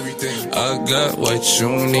 I'll tell you everything. I got what you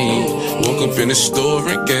need. Woke up in the store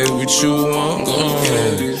and get what you want.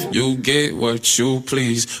 Get it. You get what you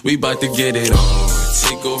please. We about to get it on.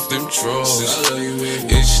 Take off them drawers.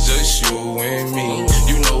 It's just you and me.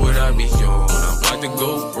 You know what I be on. I'm about to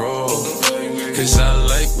go raw. Cause I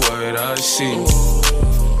like what I see.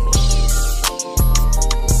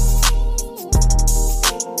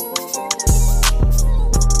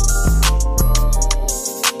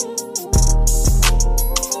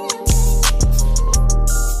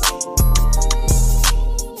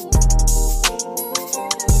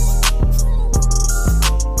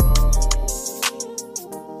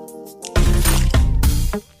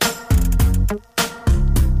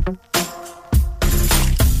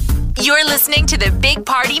 You're listening to the Big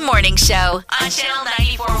Party Morning Show on Channel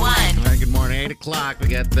 94.1. All right, good morning. 8 o'clock. We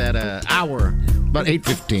got that hour, about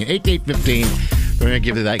 8:15. 8:15. We're going to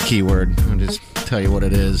give you that keyword. I'll just tell you what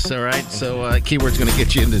it is. All right, so keyword's going to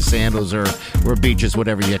get you into sandals or beaches,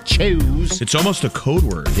 whatever you choose. It's almost a code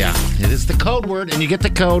word. Yeah, it is the code word, and you get the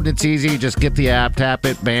code. It's easy. You just get the app, tap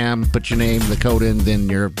it, bam, put your name, the code in, then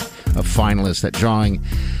you're a finalist. That drawing,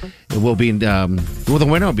 it will be, the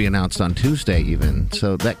winner will be announced on Tuesday even.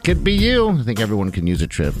 So that could be you. I think everyone can use a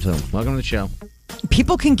trip. So welcome to the show.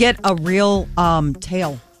 People can get a real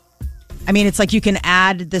tail. I mean, it's like you can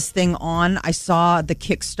add this thing on. I saw the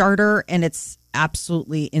Kickstarter, and it's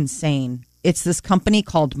absolutely insane. It's this company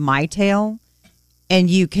called MyTail, and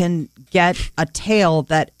you can get a tail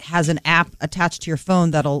that has an app attached to your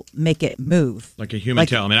phone that'll make it move. Like a human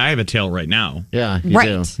tail. I mean, I have a tail right now. Yeah, you Right.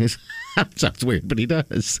 do. Sounds weird, but he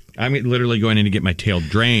does. I'm literally going in to get my tail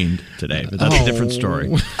drained today, but that's a different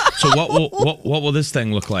story. So what will this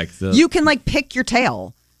thing look like? You can like pick your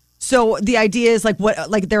tail. So the idea is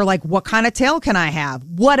they're like, what kind of tail can I have?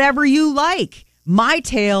 Whatever you like. My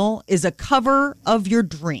tail is a cover of your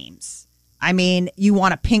dreams. I mean, you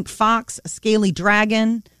want a pink fox, a scaly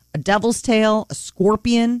dragon, a devil's tail, a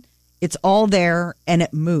scorpion. It's all there and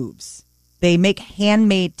it moves. They make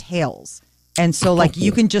handmade tails. And so like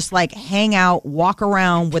you can just like hang out, walk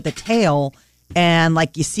around with a tail, and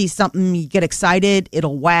like you see something, you get excited,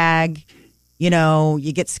 it'll wag. You know,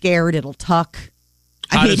 you get scared, it'll tuck.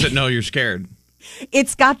 How does it know you're scared?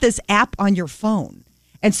 It's got this app on your phone.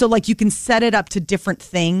 And so like you can set it up to different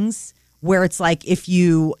things where it's like if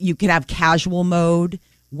you can have casual mode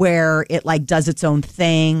where it like does its own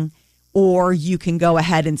thing, or you can go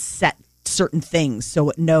ahead and set certain things so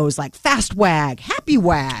it knows like fast wag, happy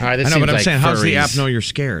wag. All right, I this know, but seems I'm like saying, how does the furries. app know you're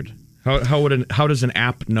scared? How does an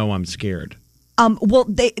app know I'm scared? Well,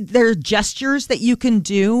 there are gestures that you can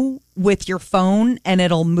do with your phone and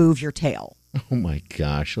it'll move your tail. Oh my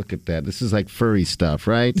gosh, look at that. This is like furry stuff,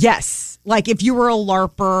 right? Yes. Like if you were a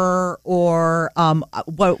LARPer or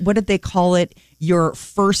what did they call it? Your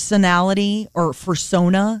personality or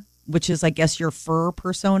fursona, which is, I guess, your fur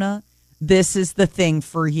persona. This is the thing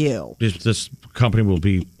for you. This company will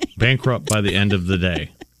be bankrupt by the end of the day.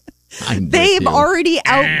 They've already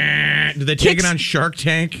out. Did they take it on Shark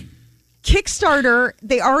Tank? Kickstarter,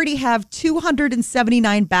 they already have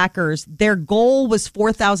 279 backers. Their goal was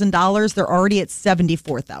 $4,000. They're already at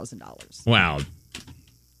 $74,000. Wow.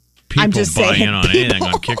 People I'm just buy saying, in on anything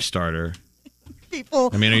on Kickstarter.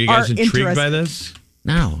 People I mean, are you guys intrigued interested. by this?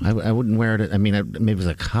 No, I wouldn't wear it. I mean, maybe it's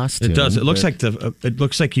a costume. It does. It looks but- like it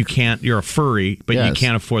looks like you can't. You're a furry, but you Yes.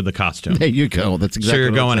 can't afford the costume. There you go. That's exactly So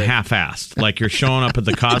you're what going I'm saying. half-assed, like you're showing up at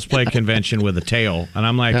the cosplay convention with a tail, and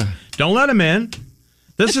I'm like, don't let him in.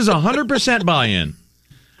 This is 100% buy-in.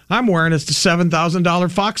 I'm wearing a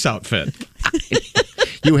 $7,000 Fox outfit.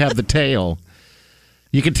 You have the tail.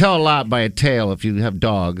 You can tell a lot by a tail if you have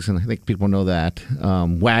dogs, and I think people know that.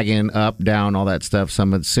 Wagging up, down, all that stuff. So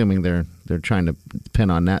I'm assuming they're trying to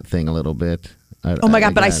pin on that thing a little bit. Oh my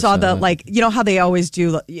God, but I guess, saw you know how they always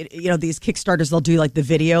do, these Kickstarters, they'll do like the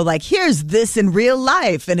video, like, here's this in real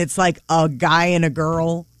life. And it's like a guy and a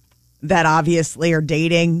girl that obviously are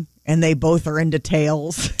dating and they both are into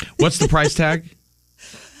tails. What's the price tag?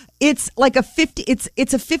 It's like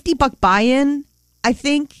it's a $50 buy-in, I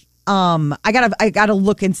think. I gotta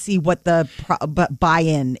look and see what the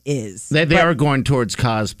buy-in is. They are going towards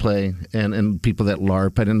cosplay and people that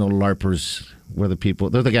LARP. I didn't know LARPers were the people.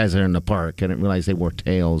 They're the guys that are in the park. I didn't realize they wore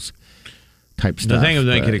tails type stuff. The thing that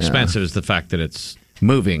make but, it expensive is the fact that it's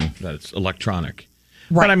moving. that it's electronic.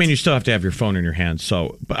 Right. But I mean, you still have to have your phone in your hand.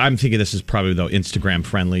 So, but I'm thinking this is probably though Instagram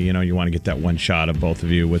friendly. You know, you want to get that one shot of both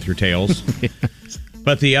of you with your tails.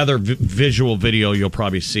 But the other visual video you'll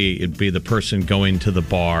probably see, it'd be the person going to the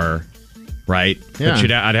bar, right? Yeah.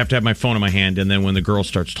 But I'd have to have my phone in my hand, and then when the girl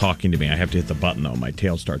starts talking to me, I have to hit the button, though. My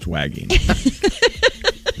tail starts wagging.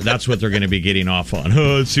 That's what they're going to be getting off on.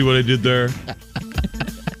 Oh, see what I did there?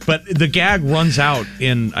 But the gag runs out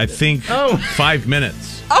in, I think, 5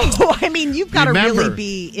 minutes. Oh, I mean, you've got to Remember- really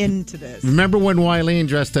be into this. Remember when Wileen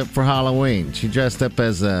dressed up for Halloween? She dressed up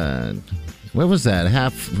as a, what was that?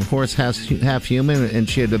 Half horse, half human, and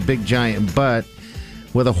she had a big giant butt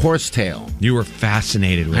with a horse tail. You were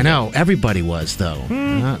fascinated with I know. Everybody was, though.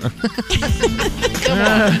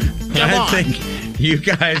 I think you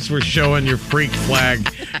guys were showing your freak flag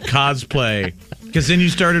cosplay. Because then you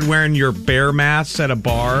started wearing your bear masks at a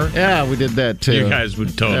bar. Yeah, we did that, too. You guys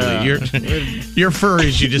would totally. Yeah. You're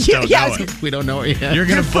furries. You just don't Yeah, know it. We don't know it yet. You're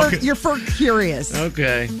going to book it. You're for curious.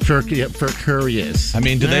 Okay. For curious. I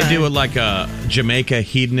mean, do they do it like a Jamaica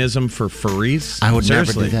hedonism for furries? I would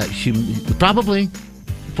Seriously. never do that.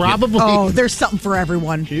 Probably. Oh, there's something for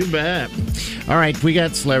everyone. You bet. All right, we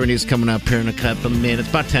got celebrity news coming up here in a couple of minutes.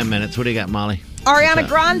 About 10 minutes. What do you got, Molly? Ariana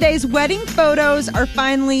Grande's wedding photos are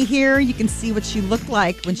finally here. You can see what she looked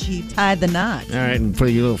like when she tied the knot. All right, and for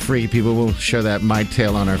you little free people, we'll share that My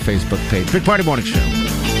Tale on our Facebook page. Big Party Morning Show.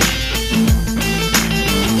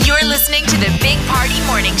 You're listening to the Big Party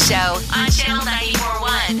Morning Show on Channel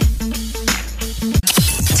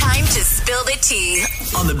 94.1. Time to spill the tea.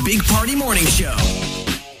 On the Big Party Morning Show.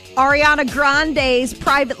 Ariana Grande's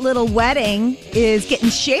private little wedding is getting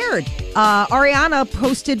shared. Ariana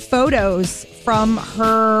posted photos from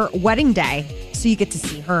her wedding day. so you get to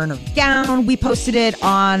see her in her gown. We posted it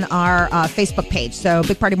on our Facebook page. So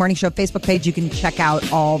Big Party Morning Show Facebook page. You can check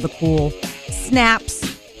out all the cool snaps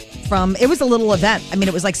from. It was a little event. I mean,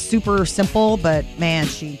 it was like super simple, but man,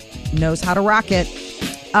 she knows how to rock it.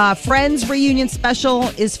 Friends reunion special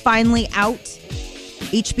is finally out.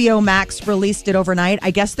 HBO Max released it overnight.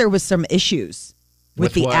 I guess there was some issues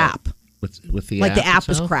with the what? app. With the like app the app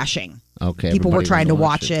was itself? crashing. Okay. People were everybody trying to wanted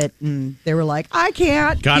watch it, and they were like, I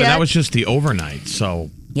can't. God, yet. that was just the overnight.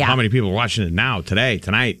 So Yeah. how many people are watching it now, today,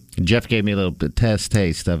 tonight? Jeff gave me a little bit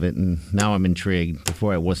taste of it, and now I'm intrigued.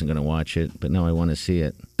 Before I wasn't going to watch it, but now I want to see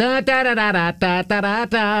it. Da da da da da da da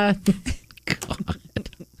da. God.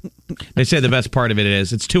 They say the best part of it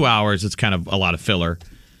is it's 2 hours. It's kind of a lot of filler.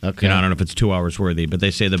 Okay. I don't know if it's 2 hours worthy, but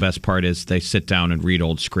they say the best part is they sit down and read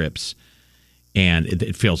old scripts, and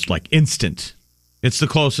it feels like instant. It's the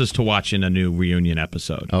closest to watching a new reunion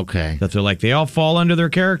episode. Okay. That they're like, they all fall under their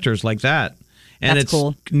characters like that. And That's it's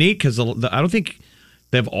cool. neat because I don't think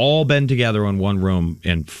they've all been together in one room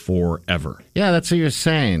in forever. Yeah, that's what you're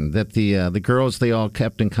saying. That the girls, they all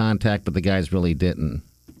kept in contact, but the guys really didn't.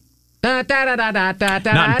 Da, da, da, da, da, da,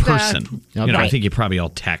 da, Not in da. person. You know, I think you probably all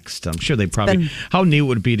text. I'm sure they probably. How neat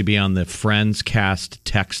would it be to be on the Friends cast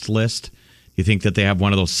text list? You think that they have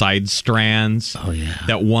one of those side strands? Oh, yeah.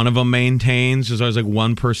 That one of them maintains. There's always like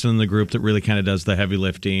one person in the group that really kind of does the heavy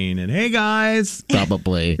lifting. And hey, guys,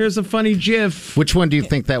 Probably. here's a funny GIF. Which one do you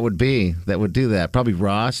think that would be that would do that? Probably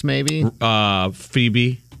Ross, maybe?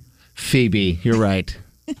 Phoebe. Phoebe, you're right.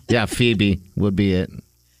 Yeah, Phoebe would be it.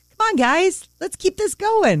 Come on, guys. Let's keep this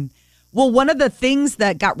going. Well, one of the things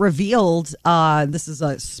that got revealed, this is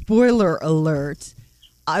a spoiler alert,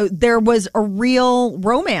 there was a real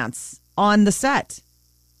romance on the set.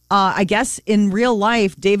 I guess in real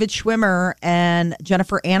life, David Schwimmer and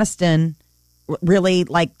Jennifer Aniston really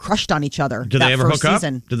like crushed on each other. Did that they ever first hook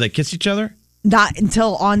season. up? Did they kiss each other? Not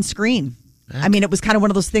until on screen. I mean, it was kind of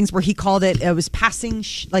one of those things where he called it was passing,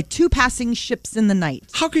 like two passing ships in the night.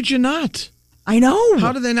 How could you not? I know.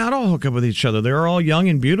 How did they not all hook up with each other? They're all young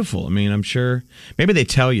and beautiful. I mean, I'm sure. Maybe they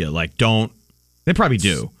tell you, like, don't. They probably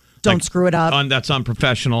do. Don't screw it up. That's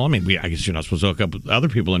unprofessional. I mean, I guess you're not supposed to hook up with other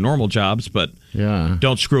people in normal jobs, but Yeah.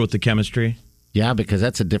 don't screw with the chemistry. Yeah, because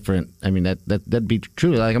that's a different, I mean, that'd be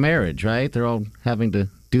true, like a marriage, right? They're all having to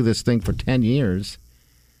do this thing for 10 years.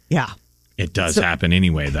 Yeah. It does happen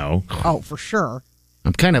anyway, though. Oh, for sure.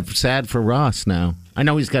 I'm kind of sad for Ross now. I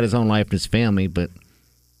know he's got his own life and his family, but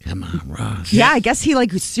come on, Ross. Yeah, I guess he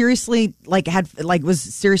seriously was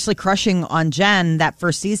seriously crushing on Jen that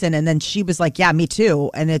first season, and then she was like, "Yeah, me too."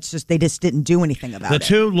 And it's just they just didn't do anything about it.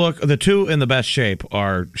 The two in the best shape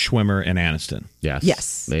are Schwimmer and Aniston.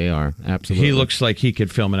 Yes. They are, absolutely. He looks like he could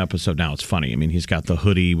film an episode now. It's funny. I mean, he's got the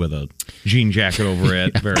hoodie with a jean jacket over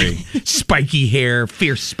it, very spiky hair,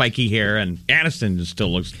 fierce spiky hair, and Aniston just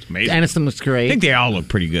still looks amazing. Aniston looks great. I think they all look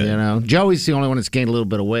pretty good. You know, Joey's the only one that's gained a little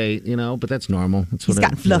bit of weight, but that's normal. That's what He's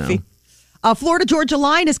gotten fluffy. Florida Georgia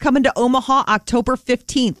Line is coming to Omaha October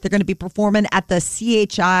 15th. They're going to be performing at the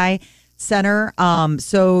CHI Center.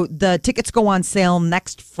 So the tickets go on sale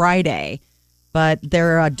next Friday. But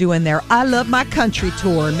they're doing their I Love My Country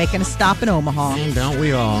tour and making a stop in Omaha. And don't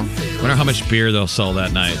we all? Wonder how much beer they'll sell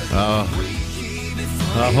that night.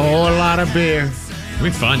 A whole lot of beer. It'll be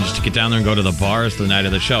fun just to get down there and go to the bars the night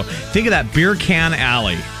of the show. Think of that beer can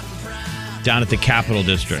alley down at the Capitol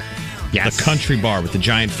District. Yes. The country bar with the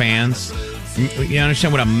giant fans. You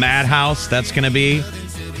understand what a madhouse that's going to be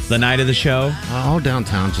the night of the show? All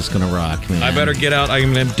downtown's just going to rock, man. I better get out.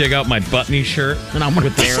 I'm going to dig out my Buttney shirt And I'm gonna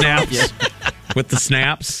with the tear it snaps. With the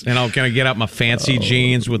snaps. And I'm going to get out my fancy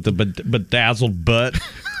jeans with the bedazzled butt.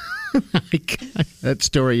 That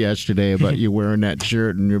story yesterday about you wearing that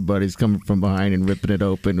shirt and your buddies coming from behind and ripping it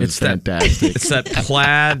open was fantastic. It's that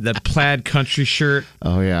plaid country shirt.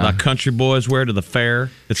 Oh, yeah. That country boys wear to the fair.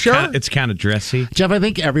 It's Sure. it's kind of dressy. Jeff, I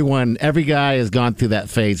think every guy has gone through that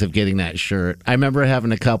phase of getting that shirt. I remember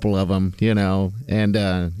having a couple of them, and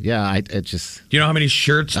it just... Do you know how many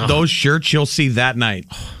shirts, those shirts you'll see that night?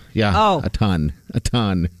 Yeah, Oh. a ton.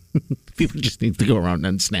 People just need to go around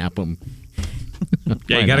and snap them.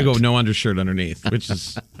 Yeah, you got to go no undershirt underneath, which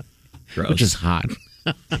is gross. Which is hot.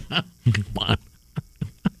 Come on.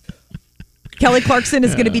 Kelly Clarkson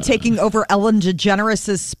is going to be taking over Ellen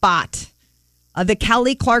DeGeneres' spot. The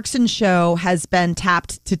Kelly Clarkson Show has been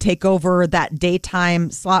tapped to take over that daytime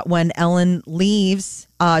slot when Ellen leaves.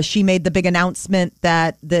 She made the big announcement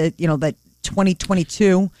that that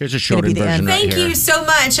 2022. Here's a It's gonna be shortened the end. version right Thank here. you so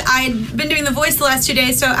much. I'd been doing The Voice the last 2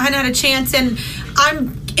 days, so I hadn't had a chance, and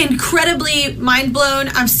I'm incredibly mind blown.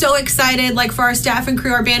 I'm so excited, like for our staff and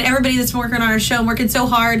crew, our band, everybody that's been working on our show and working so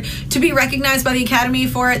hard to be recognized by the Academy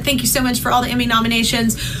for it. Thank you so much for all the Emmy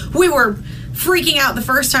nominations. We were freaking out the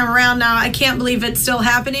first time around. Now I can't believe it's still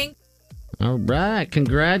happening. All right,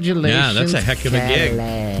 congratulations. Yeah, that's a heck of a gig.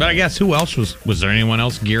 But I guess who else was there anyone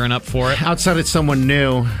else gearing up for it? Outside of someone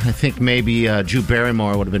new, I think maybe Drew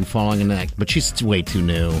Barrymore would have been falling in that, but she's way too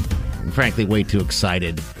new. And frankly, way too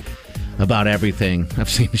excited about everything. I've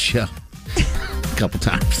seen the show a couple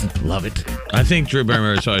times. Love it. I think Drew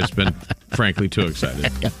Barrymore has always been, frankly, too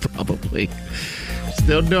excited. Yeah, probably.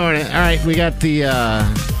 Still doing it. All right, we got the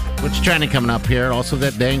what's trending coming up here. Also,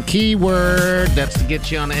 that dang keyword. That's to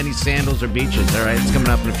get you on any sandals or beaches. All right, it's coming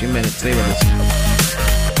up in a few minutes. Stay with us.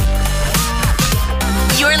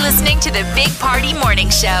 You're listening to the Big Party Morning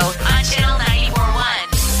Show on Channel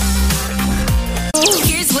 94.1.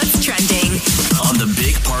 Here's what's trending On the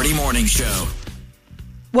Big Party Morning Show.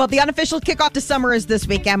 Well, the unofficial kickoff to summer is this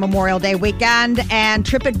weekend, Memorial Day weekend, and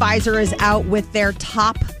TripAdvisor is out with their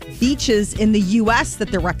top beaches in the U.S.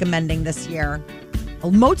 that they're recommending this year.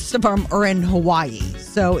 Most of them are in Hawaii.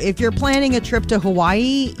 So if you're planning a trip to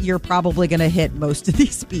Hawaii, you're probably going to hit most of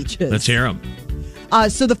these beaches. Let's hear them.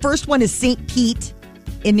 So the first one is St. Pete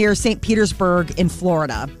near St. Petersburg in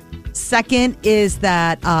Florida. Second is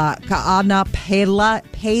that Ka'anapele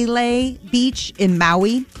Beach in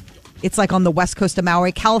Maui. It's like on the west coast of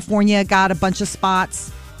Maui. California got a bunch of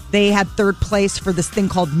spots. They had third place for this thing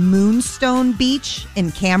called Moonstone Beach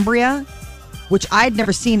in Cambria, which I'd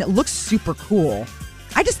never seen. It looks super cool.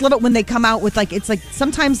 I just love it when they come out with it's like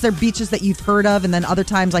sometimes they're beaches that you've heard of, and then other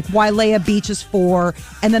times like Wailea Beach is 4,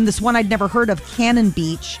 and then this one I'd never heard of, Cannon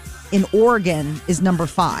Beach in Oregon, is number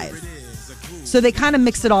 5. So they kind of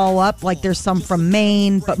mix it all up. Like there's some from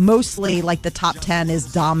Maine, but mostly like the top 10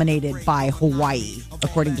 is dominated by Hawaii,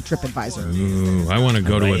 according to TripAdvisor. Ooh, I want to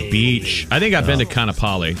go to a beach. I think I've been to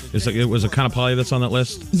Kaanapali. It was a Kaanapali that's on that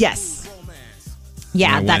list? Yes.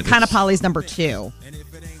 Yeah, that Kaanapali is number 2.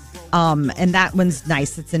 And that one's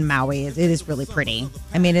nice. It's in Maui. It is really pretty.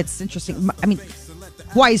 I mean, it's interesting. I mean,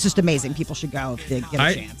 Hawaii is just amazing. People should go if they get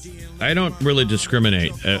a chance. I don't really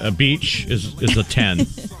discriminate. A beach is a 10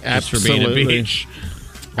 just for being a beach.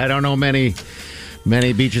 I don't know many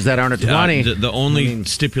beaches that aren't a 20. The only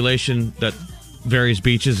stipulation that varies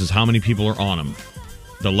beaches is how many people are on them.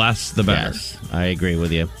 The less, the better. Yes, I agree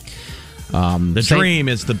with you. The dream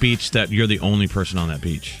is the beach that you're the only person on that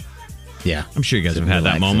beach. Yeah. I'm sure you guys have had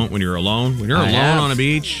that moment when you're alone. When you're alone on a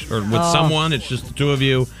beach or with someone, it's just the two of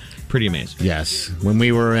you. Pretty amazing. Yes. When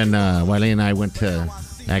we were in, Wiley and I went to,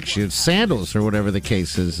 actually, Sandals or whatever the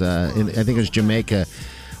case is. I think it was Jamaica.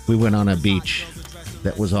 We went on a beach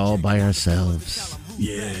that was all by ourselves.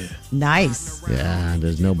 Yeah. Nice. Yeah,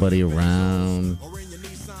 there's nobody around.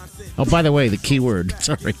 Oh, by the way, the keyword.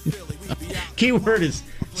 Sorry. Keyword is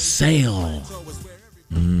sail.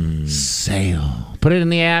 Sail. Put it in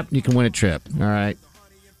the app. You can win a trip. All right.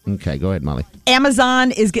 Okay, go ahead, Molly.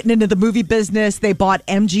 Amazon is getting into the movie business. They bought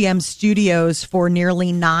MGM Studios for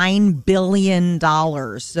nearly $9 billion.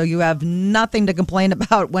 So you have nothing to complain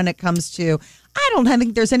about when it comes to, I don't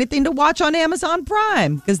think there's anything to watch on Amazon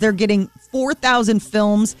Prime because they're getting 4,000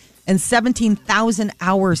 films and 17,000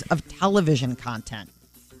 hours of television content.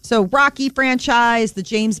 So Rocky franchise, the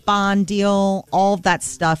James Bond deal, all of that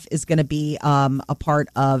stuff is going to be a part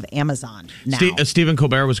of Amazon now. Stephen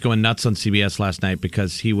Colbert was going nuts on CBS last night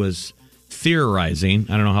because he was theorizing,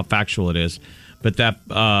 I don't know how factual it is, but that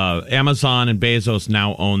Amazon and Bezos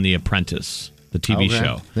now own The Apprentice, the TV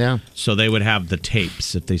show. Yeah. So they would have the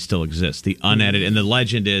tapes, if they still exist, the unedited. And the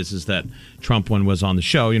legend is that Trump, when was on the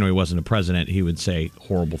show, he wasn't a president, he would say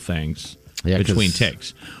horrible things between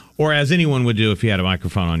takes. Or as anyone would do if you had a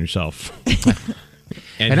microphone on yourself.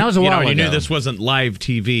 And that was a while ago. You knew this wasn't live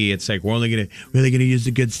TV. It's like, we're only going to use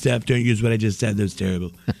the good stuff. Don't use what I just said. That's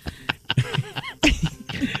terrible.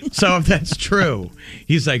 So if that's true,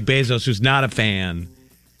 he's like Bezos, who's not a fan,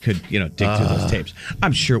 could, dig through those tapes.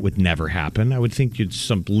 I'm sure it would never happen. I would think you'd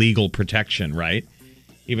some legal protection, right?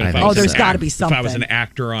 Even if there's got to be something. If I was an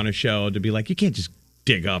actor on a show, to be like, you can't just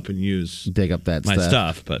dig up that my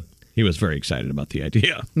stuff. But he was very excited about the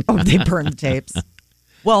idea. Oh, they burned the tapes.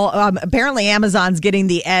 Well, apparently Amazon's getting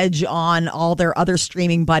the edge on all their other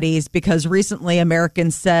streaming buddies because recently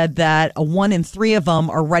Americans said that 1 in 3 of them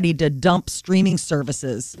are ready to dump streaming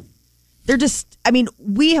services. They're just,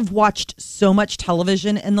 we have watched so much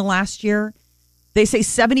television in the last year. They say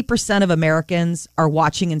 70% of Americans are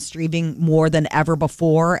watching and streaming more than ever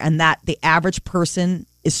before, and that the average person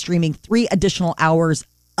is streaming 3 additional hours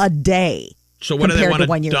a day. So what do they compared want to to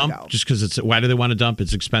 1 year dump? ago. Just because why do they want to dump?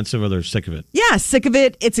 It's expensive or they're sick of it? Yeah, sick of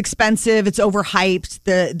it. It's expensive. It's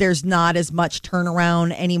overhyped. There's not as much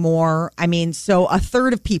turnaround anymore. I mean, so a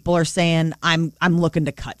third of people are saying, I'm looking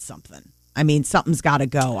to cut something. I mean, something's got to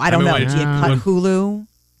go. I don't know. wait, Do you cut Hulu?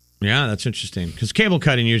 Yeah, that's interesting. Because cable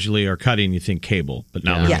cutting usually are cutting, you think cable, but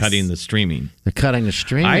now they're Yes. cutting the streaming. They're cutting the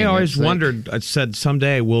streaming. I always It's like- wondered, I said,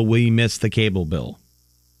 someday will we miss the cable bill?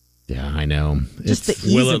 Yeah, I know. Just the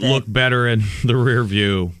ease Will of it look better in the rear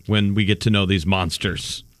view when we get to know these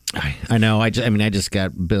monsters? I know. I just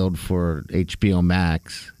got billed for HBO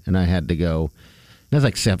Max, and I had to go. It was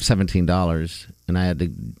like $17, and I had to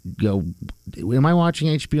go. Am I watching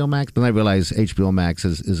HBO Max? But then I realized HBO Max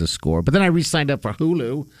is a score. But then I re-signed up for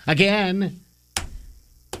Hulu again.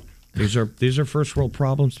 These are first world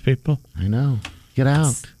problems, people. I know. Get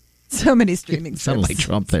out. So many streaming Sound like services.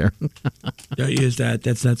 Trump there. Don't use that.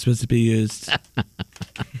 That's not supposed to be used.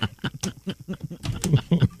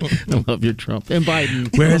 I love your Trump and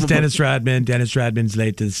Biden. Where's Dennis Rodman? Dennis Rodman's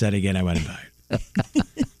late to the set again. I want him fired.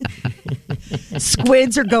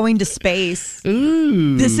 Squids are going to space.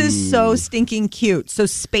 Ooh. This is so stinking cute. So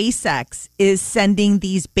SpaceX is sending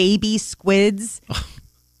these baby squids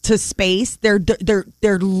to space. They're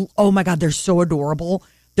oh my God, they're so adorable.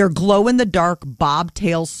 They're glow in the dark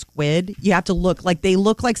bobtail squid. You have to they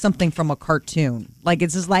look like something from a cartoon. Like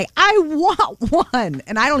it's just like, I want one.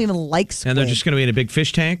 And I don't even like squid. And they're just going to be in a big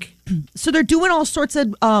fish tank? So they're doing all sorts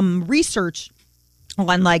of research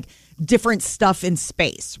on like different stuff in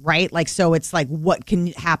space, right? Like, so it's like what can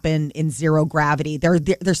happen in zero gravity. They're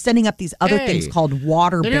setting up these other things called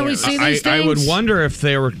water Didn't we bears. see these I would things? wonder if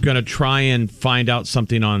they were going to try and find out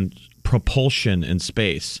something on propulsion in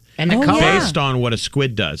space. And the Oh, color. yeah. Based on what a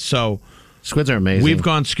squid does. So Squids are amazing. we've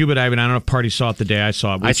gone scuba diving. I don't know if Party saw it the day I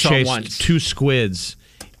saw it. We I saw it chased once. 2 squids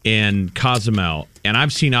in Cozumel. And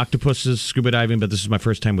I've seen octopuses scuba diving, but this is my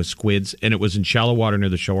first time with squids. And it was in shallow water near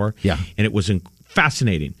the shore. Yeah. And it was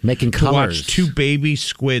fascinating. Making to colors. watch 2 baby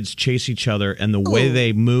squids chase each other and the way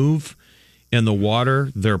they move in the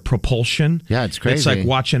water, their propulsion. Yeah, it's crazy. It's like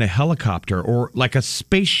watching a helicopter or like a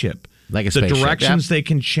spaceship. Like a the spaceship, directions yeah. they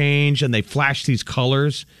can change and they flash these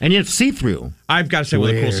colors. And yet see-through. I've got to say, one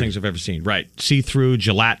of the coolest Weird. things I've ever seen. Right. See-through,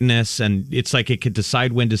 gelatinous, and it's like it could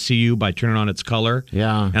decide when to see you by turning on its color.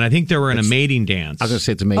 Yeah. And I think they were in a mating dance. I was going to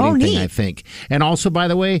say it's a mating Oh, thing, neat. I think. And also, by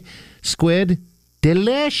the way, squid,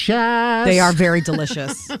 delicious. They are very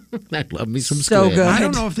delicious. I love me some So squid. good. I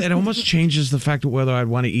don't know if it almost changes the fact of whether I'd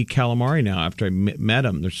want to eat calamari now after I met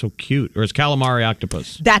them. They're so cute. Or is calamari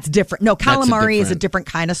octopus? That's different. No, calamari is a different- different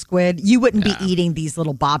kind of squid. You wouldn't be eating these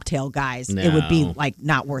little bobtail guys. It would be No. like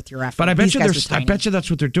not worth your effort. But I bet These you guys are I tiny. bet you that's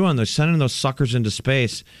what they're doing. They're sending those suckers into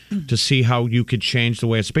space to see how you could change the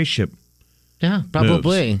way a spaceship Yeah,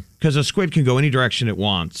 probably. Because a squid can go any direction it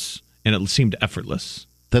wants, and it seemed effortless.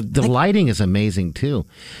 The lighting is amazing, too.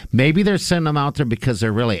 Maybe they're sending them out there because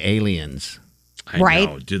they're really aliens. I Right.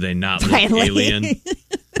 know. Do they not look Finally. alien?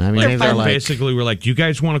 I mean, maybe they're like, Basically, we're like, do you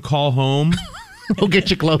guys want to call home? we'll get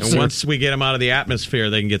you And closer. once we get them out of the atmosphere,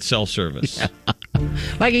 they can get cell service.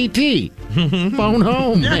 Like E.T. Phone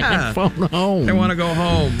home, Yeah. man. Phone home. They want to go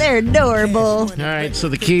home. They're adorable. All right, so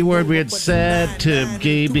the key word we had said to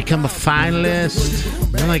become a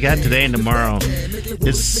finalist, we only got today and tomorrow,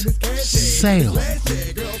 is sail.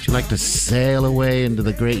 Would you like to sail away into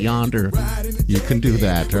the great yonder? You can do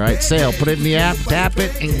that, all right? Sail, put it in the app, tap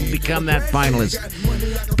it, and become that finalist.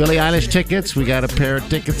 Billie Eilish tickets, we got a pair of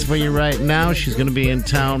tickets for you right now. She's going to be in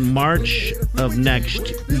town March of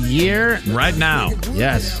next year. Right now.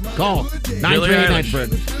 Yes, call Billie 938 Eilish.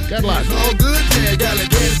 Fred. Good luck. All good, yeah, got a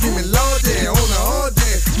dance, give me low, yeah, on the hard,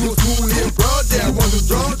 yeah. Look cool here, broad, yeah, I want to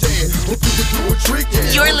draw, yeah. Hope you can do a trick,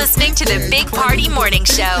 yeah. You're listening to the Big Party Morning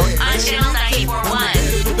Show on Channel 94.1.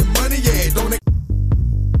 With the money, yeah, don't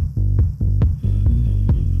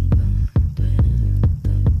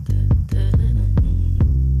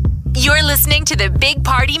You're listening to the Big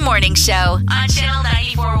Party Morning Show on Channel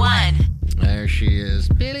 94.1. There she is,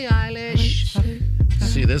 Billie Eilish.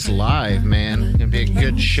 See this live, man. Gonna be a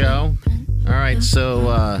good show. All right, so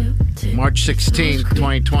March 16th,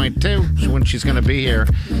 2022 is when she's going to be here.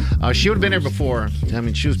 She would have been here before. I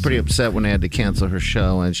mean, she was pretty upset when they had to cancel her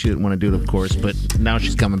show, and she didn't want to do it, of course, but now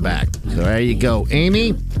she's coming back. So there you go.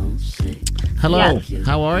 Amy, hello. Yes.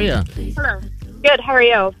 How are you? Hello. Good. How are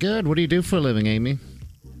you? Good. What do you do for a living, Amy?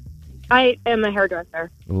 I am a hairdresser.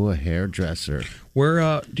 Oh, a hairdresser.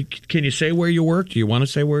 Where? Can you say where you work? Do you want to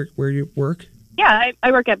say where you work? Yeah,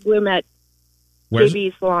 I work at Bloomette Where's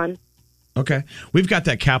Baby Salon. Okay. We've got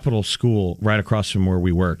that Capital School right across from where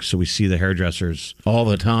we work, so we see the hairdressers all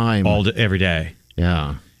the time, every day.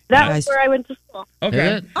 Yeah. That was where I went to school.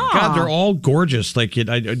 Okay. God, they're all gorgeous. Like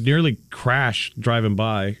I nearly crashed driving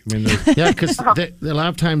by. I mean, yeah, because a lot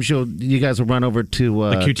of times you guys will run over to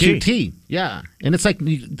QT. Yeah, and it's like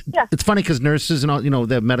it's funny because nurses and all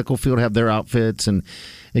the medical field have their outfits and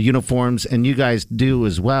uniforms, and you guys do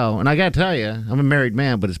as well. And I got to tell you, I'm a married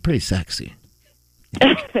man, but it's pretty sexy.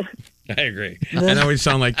 I agree. I know we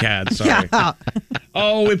sound like cats. Sorry. Yeah.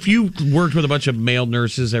 Oh, if you worked with a bunch of male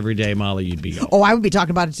nurses every day, Molly, you'd be. Oh, I would be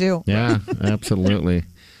talking about it too. Yeah, absolutely.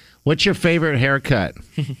 What's your favorite haircut?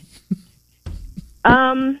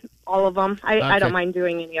 All of them. I don't mind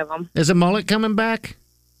doing any of them. Is a mullet coming back?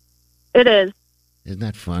 It is. Isn't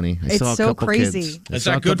that funny? It's saw a so couple crazy. Kids. I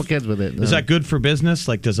saw a couple kids with it. Is that good for business?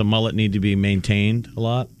 Like, does a mullet need to be maintained a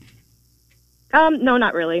lot? No,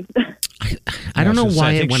 not really. I don't know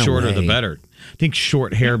why it went shorter away. the better. I think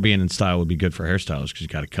short hair being in style would be good for hairstylists because you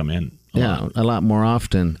got to come in. A lot more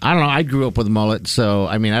often. I don't know. I grew up with a mullet, so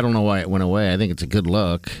I mean, I don't know why it went away. I think it's a good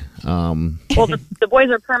look. Well, the boys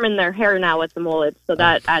are perming their hair now with the mullets, so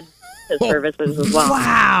that adds to services as well.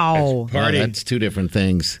 Wow. Party. That's two different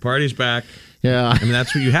things. Party's back. Yeah. I mean,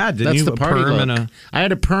 that's what you had, didn't that's you? The party perm look. I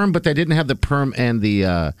had a perm, but they didn't have the perm and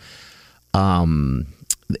the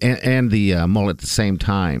mullet at the same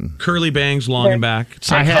time. Curly bangs, long and back.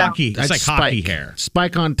 It's like hockey. It's like hockey hair.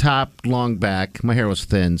 Spike on top, long back. My hair was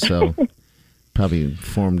thin, so probably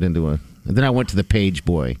formed into a. And then I went to the page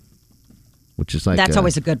boy, which is like that's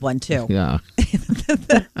always a good one too. Yeah.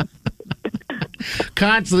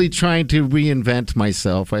 Constantly trying to reinvent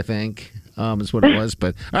myself, I think, is what it was.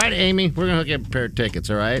 But all right, Amy, we're gonna get a pair of tickets.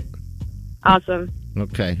 All right. Awesome.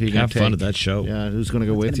 Okay. Who you Have gonna fun take? at that show. Yeah. Who's gonna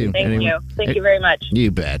go with you? Thank you. Thank you very much. You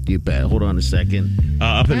bet. You bet. Hold on a second.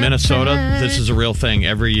 Up in Minnesota, this is a real thing.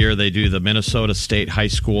 Every year they do the Minnesota State High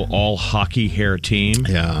School all hockey hair team.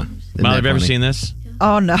 Yeah. Molly, have you ever seen this?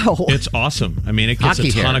 Oh, no. It's awesome. I mean, it gets Hockey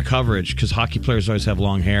a ton hair. of coverage because hockey players always have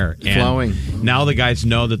long hair. And Flowing. now the guys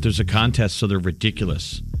know that there's a contest, so they're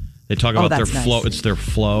ridiculous. They talk about their that's flow. nice. It's their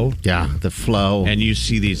flow. Yeah, the flow. And you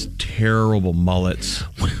see these terrible mullets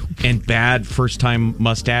and bad first-time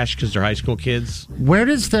mustache because they're high school kids. Where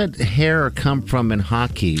does that hair come from in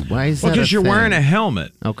hockey? Why is that? Because you're thing? wearing a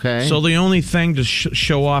helmet. Okay. So the only thing to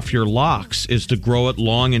show off your locks is to grow it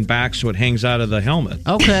long and back so it hangs out of the helmet.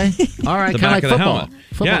 Okay. All right. The Kind back of like of the football. helmet.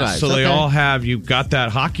 Football Yeah, guys. so they Okay. all have, you've got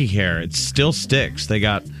that hockey hair. It still sticks. They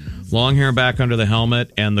got long hair back under the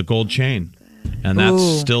helmet and the gold chain. And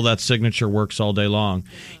that's still that signature works all day long.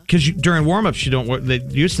 Because during warm-ups, they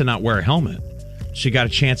used to not wear a helmet. So you got a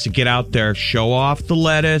chance to get out there, show off the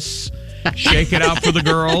lettuce, shake it out for the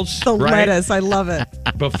girls. The right? lettuce. I love it.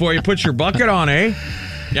 Before you put your bucket on, eh?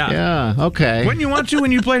 Yeah, okay. Wouldn't you want to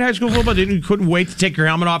when you played high school football? You couldn't wait to take your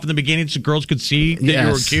helmet off in the beginning so girls could see that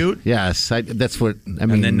you were cute? Yes, that's what I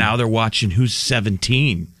mean. And then now they're watching who's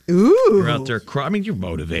 17. Ooh. You're out there you're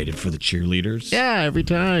motivated for the cheerleaders. Yeah, every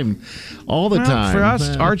time. All the time. For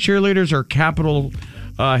us, our cheerleaders are Capital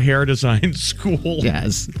Hair Design School.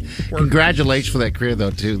 Yes. Congratulations for that career,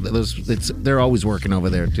 though, too. They're always working over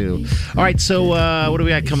there, too. All right, so what do we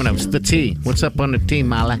got coming up? It's the T. What's up on the T,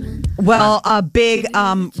 Molly? Well, a big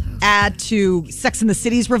add to Sex and the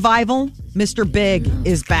City's revival. Mr. Big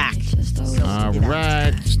is back. All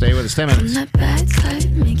right. Stay with us 10 minutes.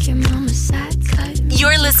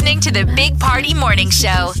 You're listening to the Big Party Morning Show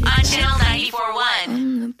on Channel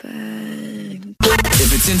 94.1.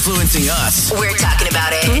 If it's influencing us, We're talking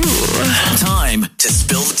about it. time to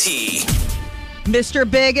spill the tea. Mr.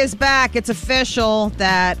 Big is back. It's official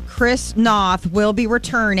that Chris Noth will be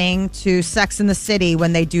returning to Sex and the City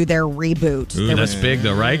when they do their reboot. Ooh, that's big,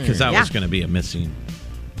 though, right? Because that Yeah. was going to be a missing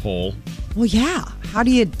hole. Well, yeah. How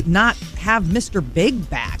do you not have Mr. Big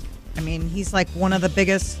back? I mean, he's like one of the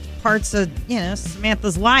biggest parts of,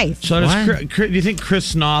 Samantha's life. So do you think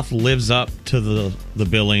Chris Noth lives up to the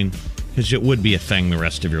billing? Because it would be a thing the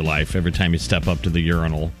rest of your life. Every time you step up to the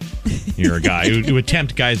urinal, you're a guy who would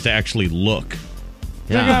tempt guys to actually look.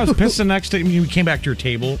 Yeah. I was pissing next to him. You came back to your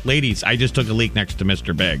table. Ladies, I just took a leak next to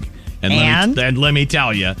Mr. Big. And let me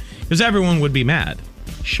tell you, because everyone would be mad.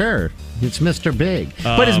 Sure. It's Mr. Big.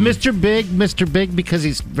 But is Mr. Big because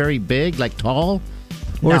he's very big, like tall?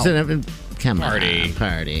 Or is it... Come on.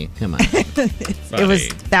 Party. Come on.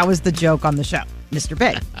 That was the joke on the show. Mr.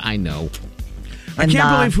 Big. I know. I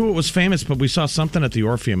can't believe who it was famous, but we saw something at the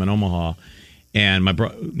Orpheum in Omaha, and my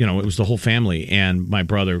brother, it was the whole family, and my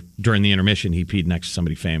brother, during the intermission, he peed next to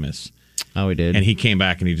somebody famous. Oh, he did? And he came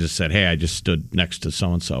back and he just said, hey, I just stood next to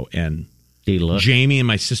so-and-so, and did he look? Jamie and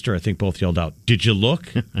my sister, I think, both yelled out, did you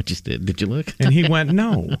look? I just did. Did you look? And he went,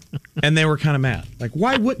 no. And they were kind of mad. Like,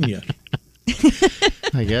 why wouldn't you?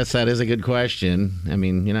 I guess that is a good question. I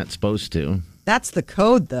mean, you're not supposed to. That's the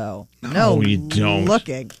code, though. No, you don't.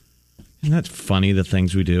 Looking. Isn't that funny, the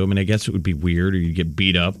things we do? I mean, I guess it would be weird or you'd get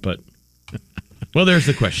beat up, but... Well, there's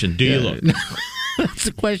the question. Do you look? That's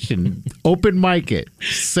the question. Open mic it.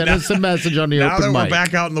 Send us a message on the open mic. Now that we're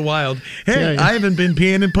back out in the wild. Hey, I haven't been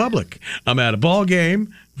peeing in public. I'm at a ball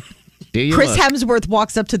game. Do you Chris look? Hemsworth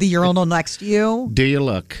walks up to the urinal next to you. Do you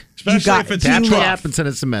look? Especially if it's Tap a tap trough. and send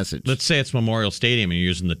us a message. Let's say it's Memorial Stadium and you're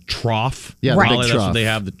using the trough. Yeah, Right. the Molly, big that's trough. what they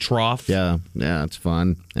have, the trough. Yeah, it's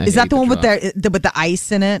fun. I Is that hate the one with trough. with the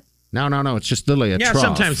ice in it? No, it's just literally a Yeah, trough.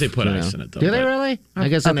 sometimes they put ice in it, though, Do they but- really? I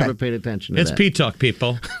guess I Okay. never paid attention to It's that. P-Talk,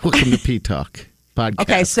 people. Welcome to P-Talk podcast.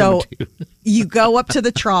 Okay, so coming to you. you go up to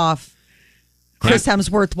the trough. Chris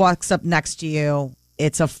Hemsworth walks up next to you.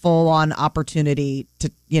 It's a full-on opportunity to,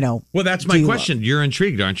 Well, that's my question. You're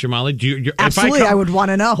intrigued, aren't you, Molly? Absolutely, I would want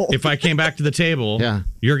to know. If I came back to the table, Yeah.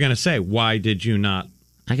 you're going to say, why did you not?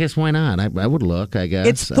 I guess why not? I would look, I guess.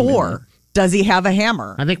 It's I mean, Thor. Does he have a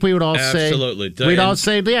hammer? I think we would all Absolutely. say... We'd all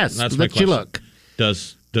say yes. That's my Let you question. look.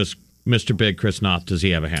 Does Mr. Big Chris Knopf, does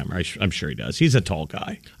he have a hammer? I'm sure he does. He's a tall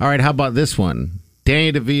guy. All right, how about this one?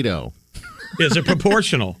 Danny DeVito. Is it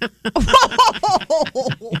proportional?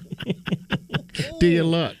 Do you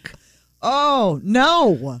look? Oh,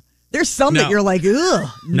 no. There's some No. that you're like, ugh,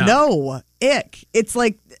 no, ick. It's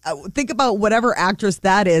like, think about whatever actress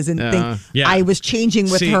that is and think, Yeah. I was changing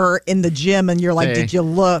with See- her in the gym, and you're like, Hey. did you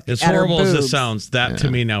look As at her horrible as boobs? this sounds, that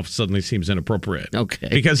to me now suddenly seems inappropriate. Okay.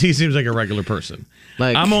 Because he seems like a regular person.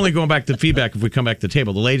 Like- I'm only going back to feedback if we come back to the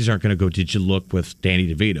table. The ladies aren't going to go, did you look with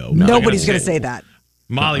Danny DeVito? Nobody's going to say that.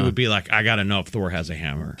 Molly would be like, I got to know if Thor has a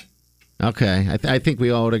hammer. Okay, I think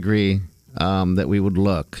we all would agree that we would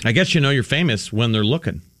look. I guess you're famous when they're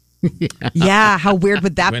looking. Yeah, how weird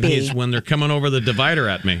would that be? When they're coming over the divider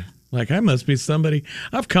at me. Like, I must be somebody.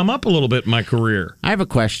 I've come up a little bit in my career. I have a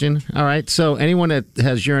question. All right, so anyone that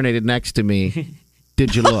has urinated next to me,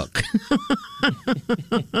 did you look?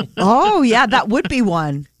 Oh, yeah, that would be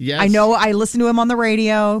one. Yes. I know I listened to him on the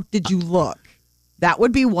radio. Did you look? That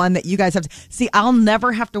would be one that you guys have to see. I'll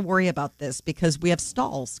never have to worry about this because we have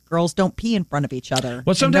stalls. Girls don't pee in front of each other.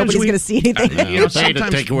 Well, and sometimes nobody's going to see anything. Pay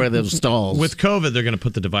to take away those stalls. With COVID, they're going to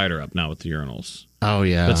put the divider up now with the urinals. Oh,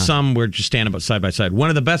 yeah. But some we're just standing side by side. One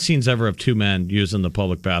of the best scenes ever of two men using the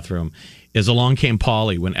public bathroom is Along Came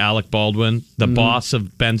Polly when Alec Baldwin, the boss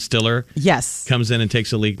of Ben Stiller, Yes. comes in and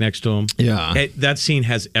takes a leak next to him. Yeah. That scene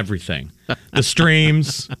has everything. The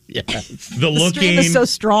streams, the The looking. stream is so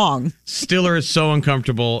strong. Stiller is so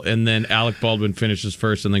uncomfortable, and then Alec Baldwin finishes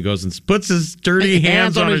first and then goes and puts his dirty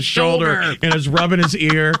hands on his shoulder and is rubbing his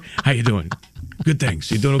ear. How you doing? Good, thanks.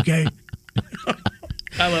 You doing okay?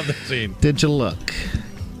 I love that scene. Did you look?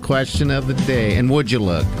 Question of the day. And would you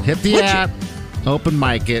look? Hit the app. Open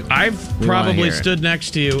mic it. I've We wanna probably hear it. stood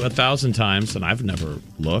next to you 1,000 times, and I've never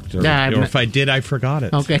looked. Or, Yeah, I've or ne- if I did, I forgot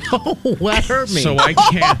it. Okay. Oh, that hurt me. So I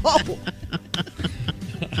can't.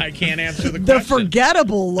 I can't answer the The question.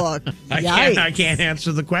 forgettable look. I Yikes. can't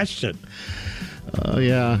answer the question. Oh,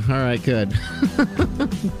 yeah. All right, good.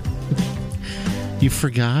 You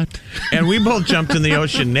forgot? And we both jumped in the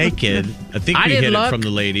ocean naked. I think I we didn't hit look. it from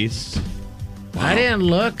the ladies. I didn't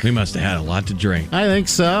look. We must have had a lot to drink. I think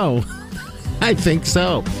so. I think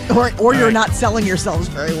so. Or you're not selling yourselves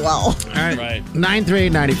very well. All right. Right.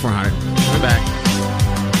 938-9400. We're back.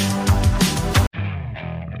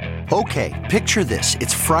 Okay, picture this.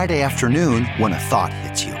 It's Friday afternoon when a thought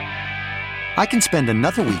hits you. I can spend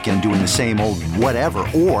another weekend doing the same old whatever,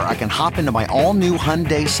 or I can hop into my all-new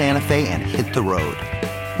Hyundai Santa Fe and hit the road.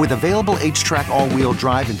 With available H-Track all-wheel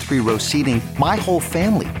drive and 3-row seating, my whole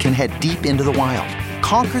family can head deep into the wild.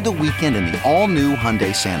 Conquer the weekend in the all-new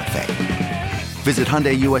Hyundai Santa Fe. Visit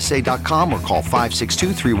HyundaiUSA.com or call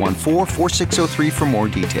 562-314-4603 for more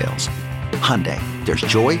details. Hyundai, there's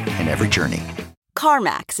joy in every journey.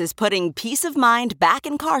 CarMax is putting peace of mind back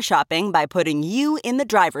in car shopping by putting you in the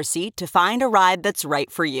driver's seat to find a ride that's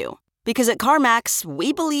right for you. Because at CarMax,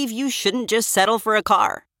 we believe you shouldn't just settle for a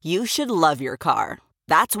car. You should love your car.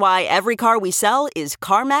 That's why every car we sell is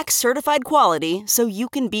CarMax certified quality, so you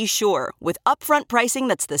can be sure with upfront pricing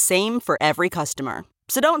that's the same for every customer.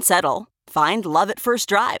 So don't settle. Find love at first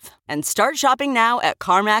drive and start shopping now at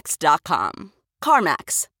CarMax.com.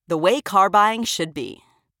 CarMax, the way car buying should be.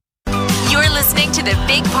 You're listening to the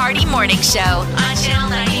Big Party Morning Show on Channel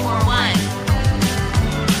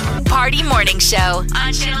 94.1. Party Morning Show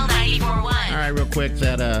on Channel 94.1. All right, real quick,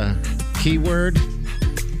 that keyword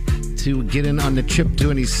to get in on the trip to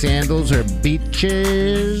any sandals or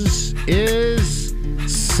beaches is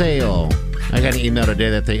sale. I got an email today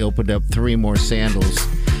that they opened up 3 more sandals.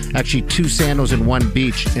 Actually, 2 sandals and 1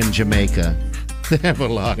 beach in Jamaica. They have a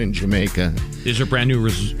lot in Jamaica. These are brand new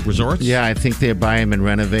resorts? Yeah, I think they buy them and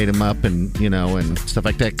renovate them up and, and stuff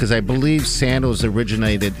like that. Because I believe Sandals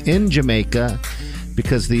originated in Jamaica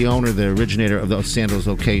because the owner, the originator of those Sandals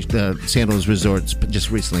Sandals resorts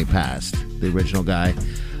just recently passed, the original guy.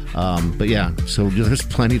 But yeah, so there's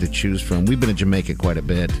plenty to choose from. We've been to Jamaica quite a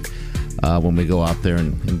bit when we go out there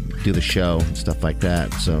and do the show and stuff like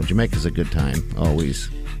that. So Jamaica's a good time, always.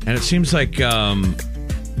 And it seems like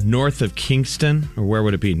north of Kingston, or where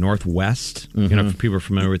would it be? Northwest? Mm-hmm. For people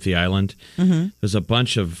familiar with the island. Mm-hmm. There's a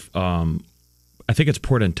bunch of, I think it's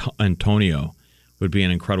Port Antonio would be an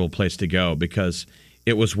incredible place to go because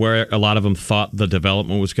it was where a lot of them thought the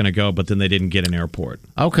development was going to go, but then they didn't get an airport.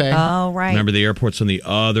 Okay. Oh, right. Remember, the airport's on the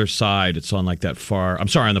other side. It's on like on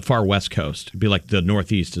the far west coast. It'd be like the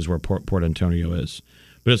northeast is where Port Antonio is.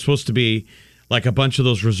 But it's supposed to be like a bunch of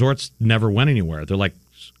those resorts never went anywhere. They're like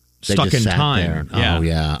stuck in time. Yeah. Oh,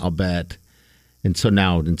 yeah, I'll bet. And so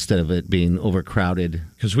now, instead of it being overcrowded.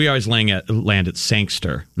 Because we always land at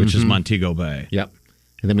Sangster, which is Montego Bay. Yep.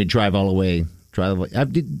 And then we drive all the way.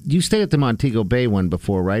 You stayed at the Montego Bay one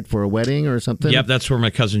before, right? For a wedding or something? Yep, that's where my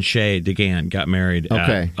cousin Shay DeGan got married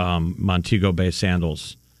at Montego Bay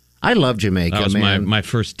Sandals. I love Jamaica, That was man. my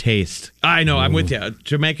first taste. I know, I'm with you.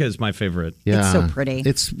 Jamaica is my favorite. Yeah. It's so pretty.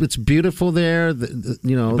 It's beautiful there,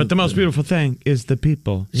 But the most beautiful thing is the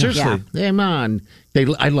people. Seriously. Yeah. Hey, man.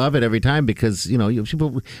 I love it every time because,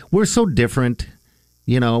 people, we're so different,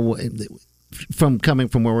 from coming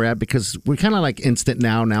from where we're at because we're kind of like instant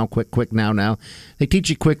now, quick, now. They teach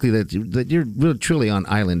you quickly that you're really truly on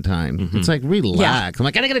island time. Mm-hmm. It's like, relax. Yeah. I'm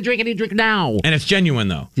like, I need a drink now. And it's genuine,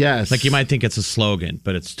 though. Yes. Like, you might think it's a slogan,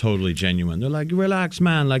 but it's totally genuine. They're like, relax,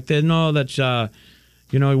 man. Like, they know that,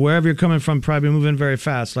 wherever you're coming from, probably moving very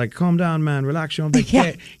fast. Like, calm down, man. Relax. You're on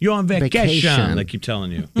vacation. You're on vacation. They keep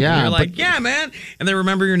telling you. Yeah. And you're like, yeah, man. And they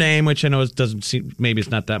remember your name, which I know doesn't seem, maybe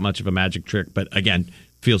it's not that much of a magic trick, but again,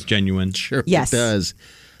 feels genuine. Sure, yes. It does.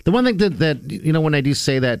 The one thing that when they do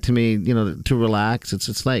say that to me, to relax,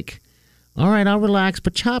 it's like, all right, I'll relax,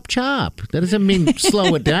 but chop. That doesn't mean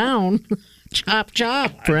slow it down. Chop,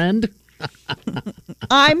 friend.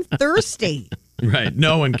 I'm thirsty. Right.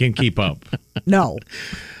 No one can keep up. No.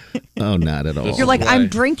 Oh, not at all. You're like, I'm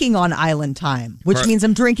drinking on island time, which means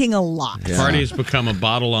I'm drinking a lot. Yeah. Party's become a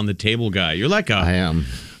bottle on the table guy. You're like I am.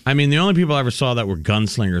 I mean, the only people I ever saw that were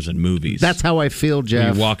gunslingers in movies. That's how I feel,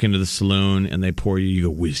 Jeff. You walk into the saloon and they pour you go,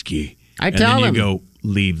 whiskey. I tell and then them. you go,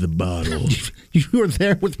 leave the bottle. You were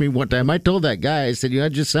there with me one time. I told that guy, I said,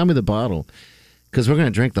 just sell me the bottle because we're going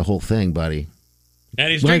to drink the whole thing, buddy.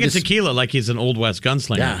 And he's drinking tequila like he's an Old West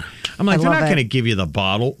gunslinger. Yeah. I'm like, they're not love going to it. give you the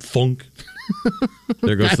bottle. Thunk.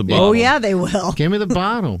 There goes the bottle. Oh, yeah, they will. Give me the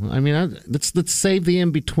bottle. I mean, let's save the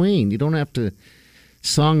in-between. You don't have to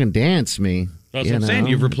song and dance me. That's what I'm saying.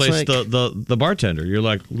 You've replaced the bartender. You're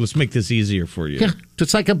like, let's make this easier for you. Yeah,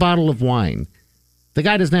 it's like a bottle of wine. The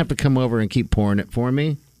guy doesn't have to come over and keep pouring it for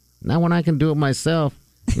me. Now when I can do it myself,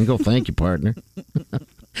 and go, thank you, partner.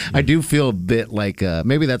 I do feel a bit like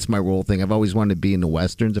maybe that's my role thing. I've always wanted to be in the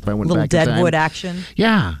westerns. If I went Little back in time. Deadwood action.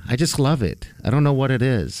 Yeah, I just love it. I don't know what it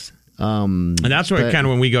is. And that's why kind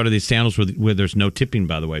of when we go to these sandals where there's no tipping,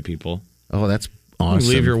 by the way, people. Oh, that's awesome.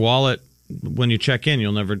 You leave your wallet. When you check in,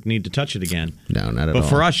 you'll never need to touch it again. No, not at all. But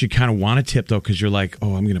for us, you kind of want to tip, though, because you're like,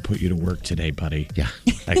 oh, I'm going to put you to work today, buddy. Yeah.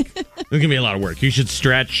 Like, there's going to be a lot of work. You should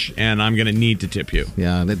stretch, and I'm going to need to tip you.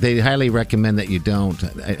 Yeah, they highly recommend that you don't.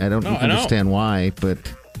 I don't understand why, but...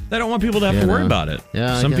 They don't want people to have to worry about it.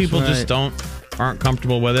 Yeah, Some people just aren't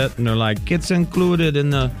comfortable with it, and they're like, it's included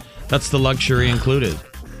in that's the luxury included.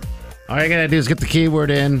 All you got to do is get the keyword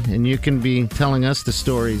in, and you can be telling us the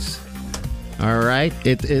stories. All right?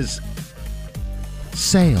 It is...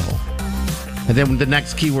 sale. And then the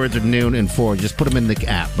next keywords are noon and 4. Just put them in the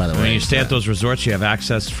app, by the way. When you stay at those resorts, you have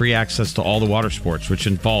free access to all the water sports, which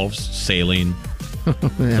involves sailing.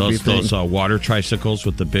 those water tricycles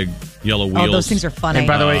with the big yellow wheels. Oh, those things are funny. And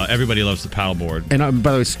by the way, everybody loves the paddleboard. And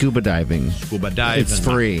by the way, scuba diving. It's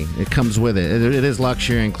free. It comes with it. It is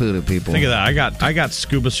luxury included, people. Think of that. I got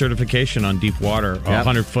scuba certification on deep water,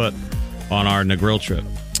 100 foot on our Negril trip.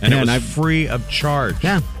 And it was free of charge.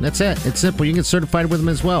 Yeah, that's it. It's simple. You can get certified with them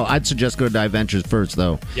as well. I'd suggest go to Dive Ventures first,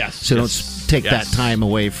 though. Yes. So don't take that time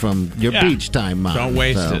away from your beach time, Mom. Don't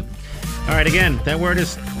waste it. All right, again, that word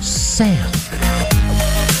is sale.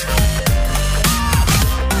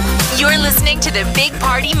 You're listening to the Big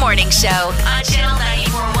Party Morning Show on Channel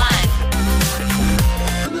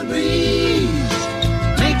 94.1. The breeze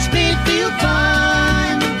makes me feel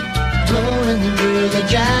fine, blowing through the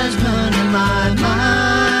jasmine in my mind.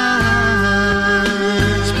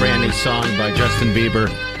 It's a brand new song by Justin Bieber.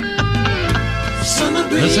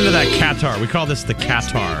 Listen to that Qatar. We call this the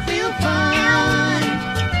Qatar.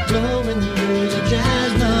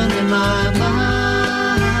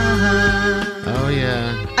 Oh,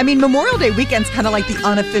 yeah. I mean, Memorial Day weekend's kind of like the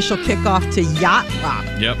unofficial kickoff to yacht rock.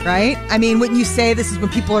 Yep. Right? I mean, wouldn't you say this is when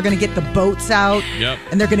people are going to get the boats out? Yep.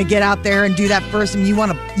 And they're going to get out there and do that first. And you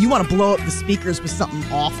want to blow up the speakers with something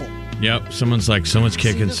awful. Yep. Someone's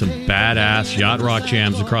kicking some badass yacht rock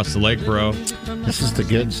jams across the lake, bro. This is the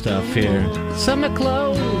good stuff here. Summer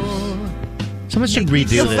clothes. Someone should redo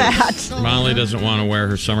Feel this. fat. Molly doesn't want to wear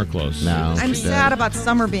her summer clothes. No. I'm she sad doesn't. about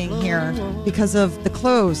summer being here because of the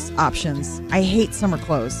clothes options. I hate summer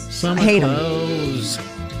clothes. Summer I hate clothes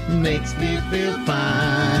makes me feel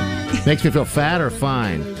fine. Makes me feel fat or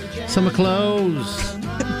fine? Summer clothes.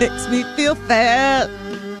 them. Makes me feel fat.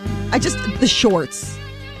 The shorts.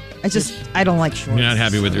 I don't like shorts. You're not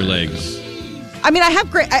happy with your legs. I mean, I have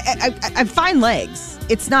great, I fine legs.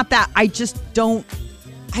 It's not that. I just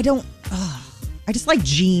like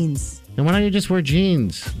jeans. And why don't you just wear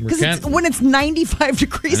jeans? Because when it's 95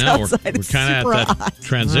 degrees outside, we're it's kind of super at that hot.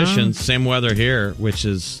 transition. Same weather here, which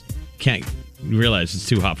is can't realize it's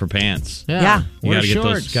too hot for pants. Yeah. You Wear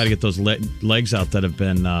gotta get those legs out that have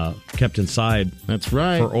been kept inside. That's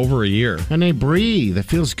right. For over a year. And they breathe. It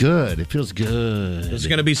feels good. There's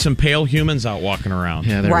going to be some pale humans out walking around.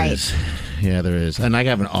 Yeah, there is. Yeah, there is. And I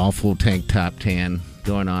have an awful tank top tan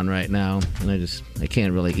going on right now, and I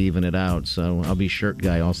can't really even it out, so I'll be shirt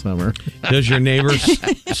guy all summer. Does your neighbor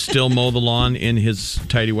still mow the lawn in his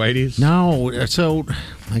tighty whities? No, so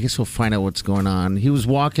I guess we'll find out what's going on. He was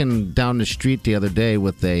walking down the street the other day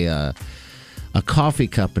with a coffee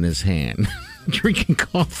cup in his hand, drinking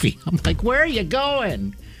coffee. I'm like, where are you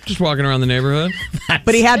going? Just walking around the neighborhood.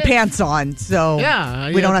 But he had pants on, so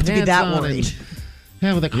yeah, we don't have to be that worried.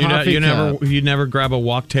 Yeah, with a coffee cup. You never grab a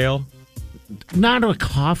walktail? Not a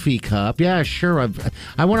coffee cup. Yeah, sure.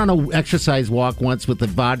 I went on an exercise walk once with the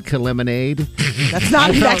vodka lemonade. That's not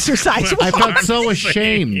an exercise walk. I felt so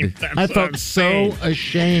ashamed. I felt so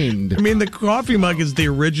ashamed. I mean, the coffee mug is the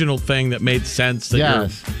original thing that made sense. That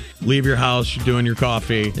you leave your house, you're doing your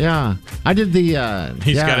coffee. Yeah, I did the.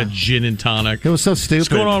 He's got a gin and tonic. It was so stupid. It's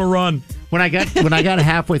going on a run. When I got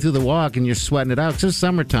halfway through the walk and you're sweating it out, 'cause it's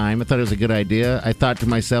summertime, I thought it was a good idea. I thought to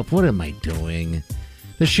myself, what am I doing?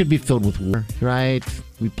 This should be filled with water, right?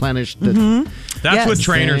 Replenish the. That's what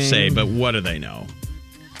trainers say, but what do they know?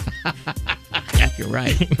 Yeah, you're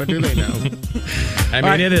right. What do they know? I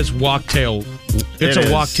mean, it is walktail. It's a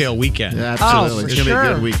walktail weekend. Yeah, absolutely. Oh, it's going to be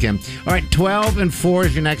a good weekend. All right, 12 and 4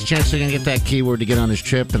 is your next chance. You're going to get that keyword to get on this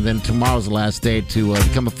trip, and then tomorrow's the last day to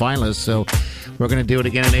become a finalist. So we're going to do it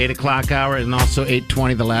again at 8 o'clock hour, and also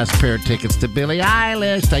 8:20, the last pair of tickets to Billie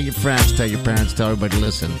Eilish. Tell your friends, tell your parents, tell everybody to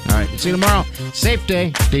listen. All right, see you tomorrow. Safe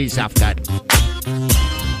day. Be South God.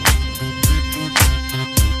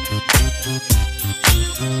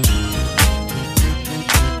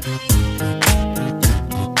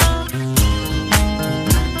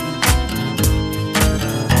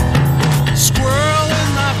 Squirrel in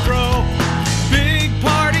my fro, big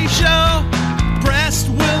party show. Breast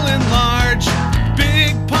will enlarge,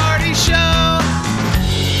 big party show.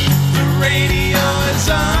 The radio is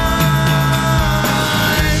on.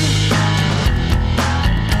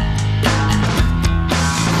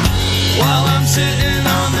 While I'm sitting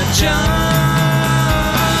on the john.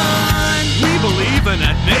 We believe in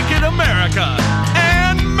a naked America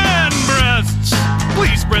and man breasts.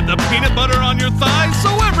 Please spread the peanut butter on your thighs so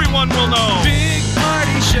everyone will know. Big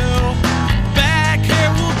party show. Back hair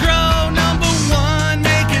will grow. Number one,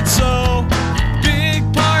 make it so. Big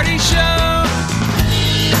party show.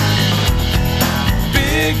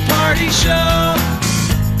 Big party show.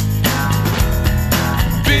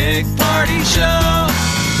 Big party show.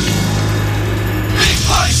 Big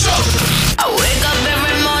party show. I wake up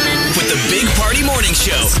every morning With the Big Party Morning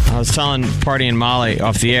Show. I was telling Party and Molly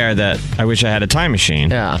off the air that I wish I had a time machine.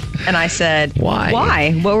 Yeah. And I said, Why?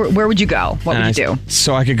 Why? Where would you go? What would you do?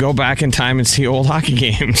 So I could go back in time and see old hockey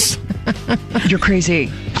games. You're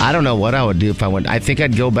crazy. I don't know what I would do if I went. I think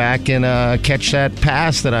I'd go back and catch that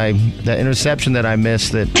pass that interception that I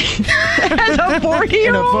missed that As a 40-year-old?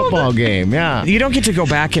 in a football game. Yeah. You don't get to go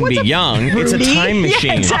back and be young. It's a time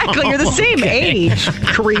machine. Yeah, exactly. You're the same age.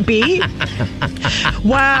 Creepy.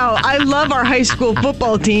 Wow. I love our high school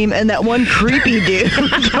football team and that one creepy dude from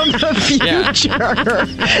the future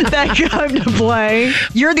that came to play.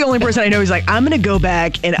 You're the only person I know who's like, I'm going to go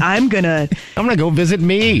back and I'm going to go visit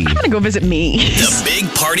me. I'm going to go visit me. The Big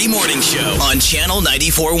Party Morning Show on Channel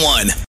 94.1.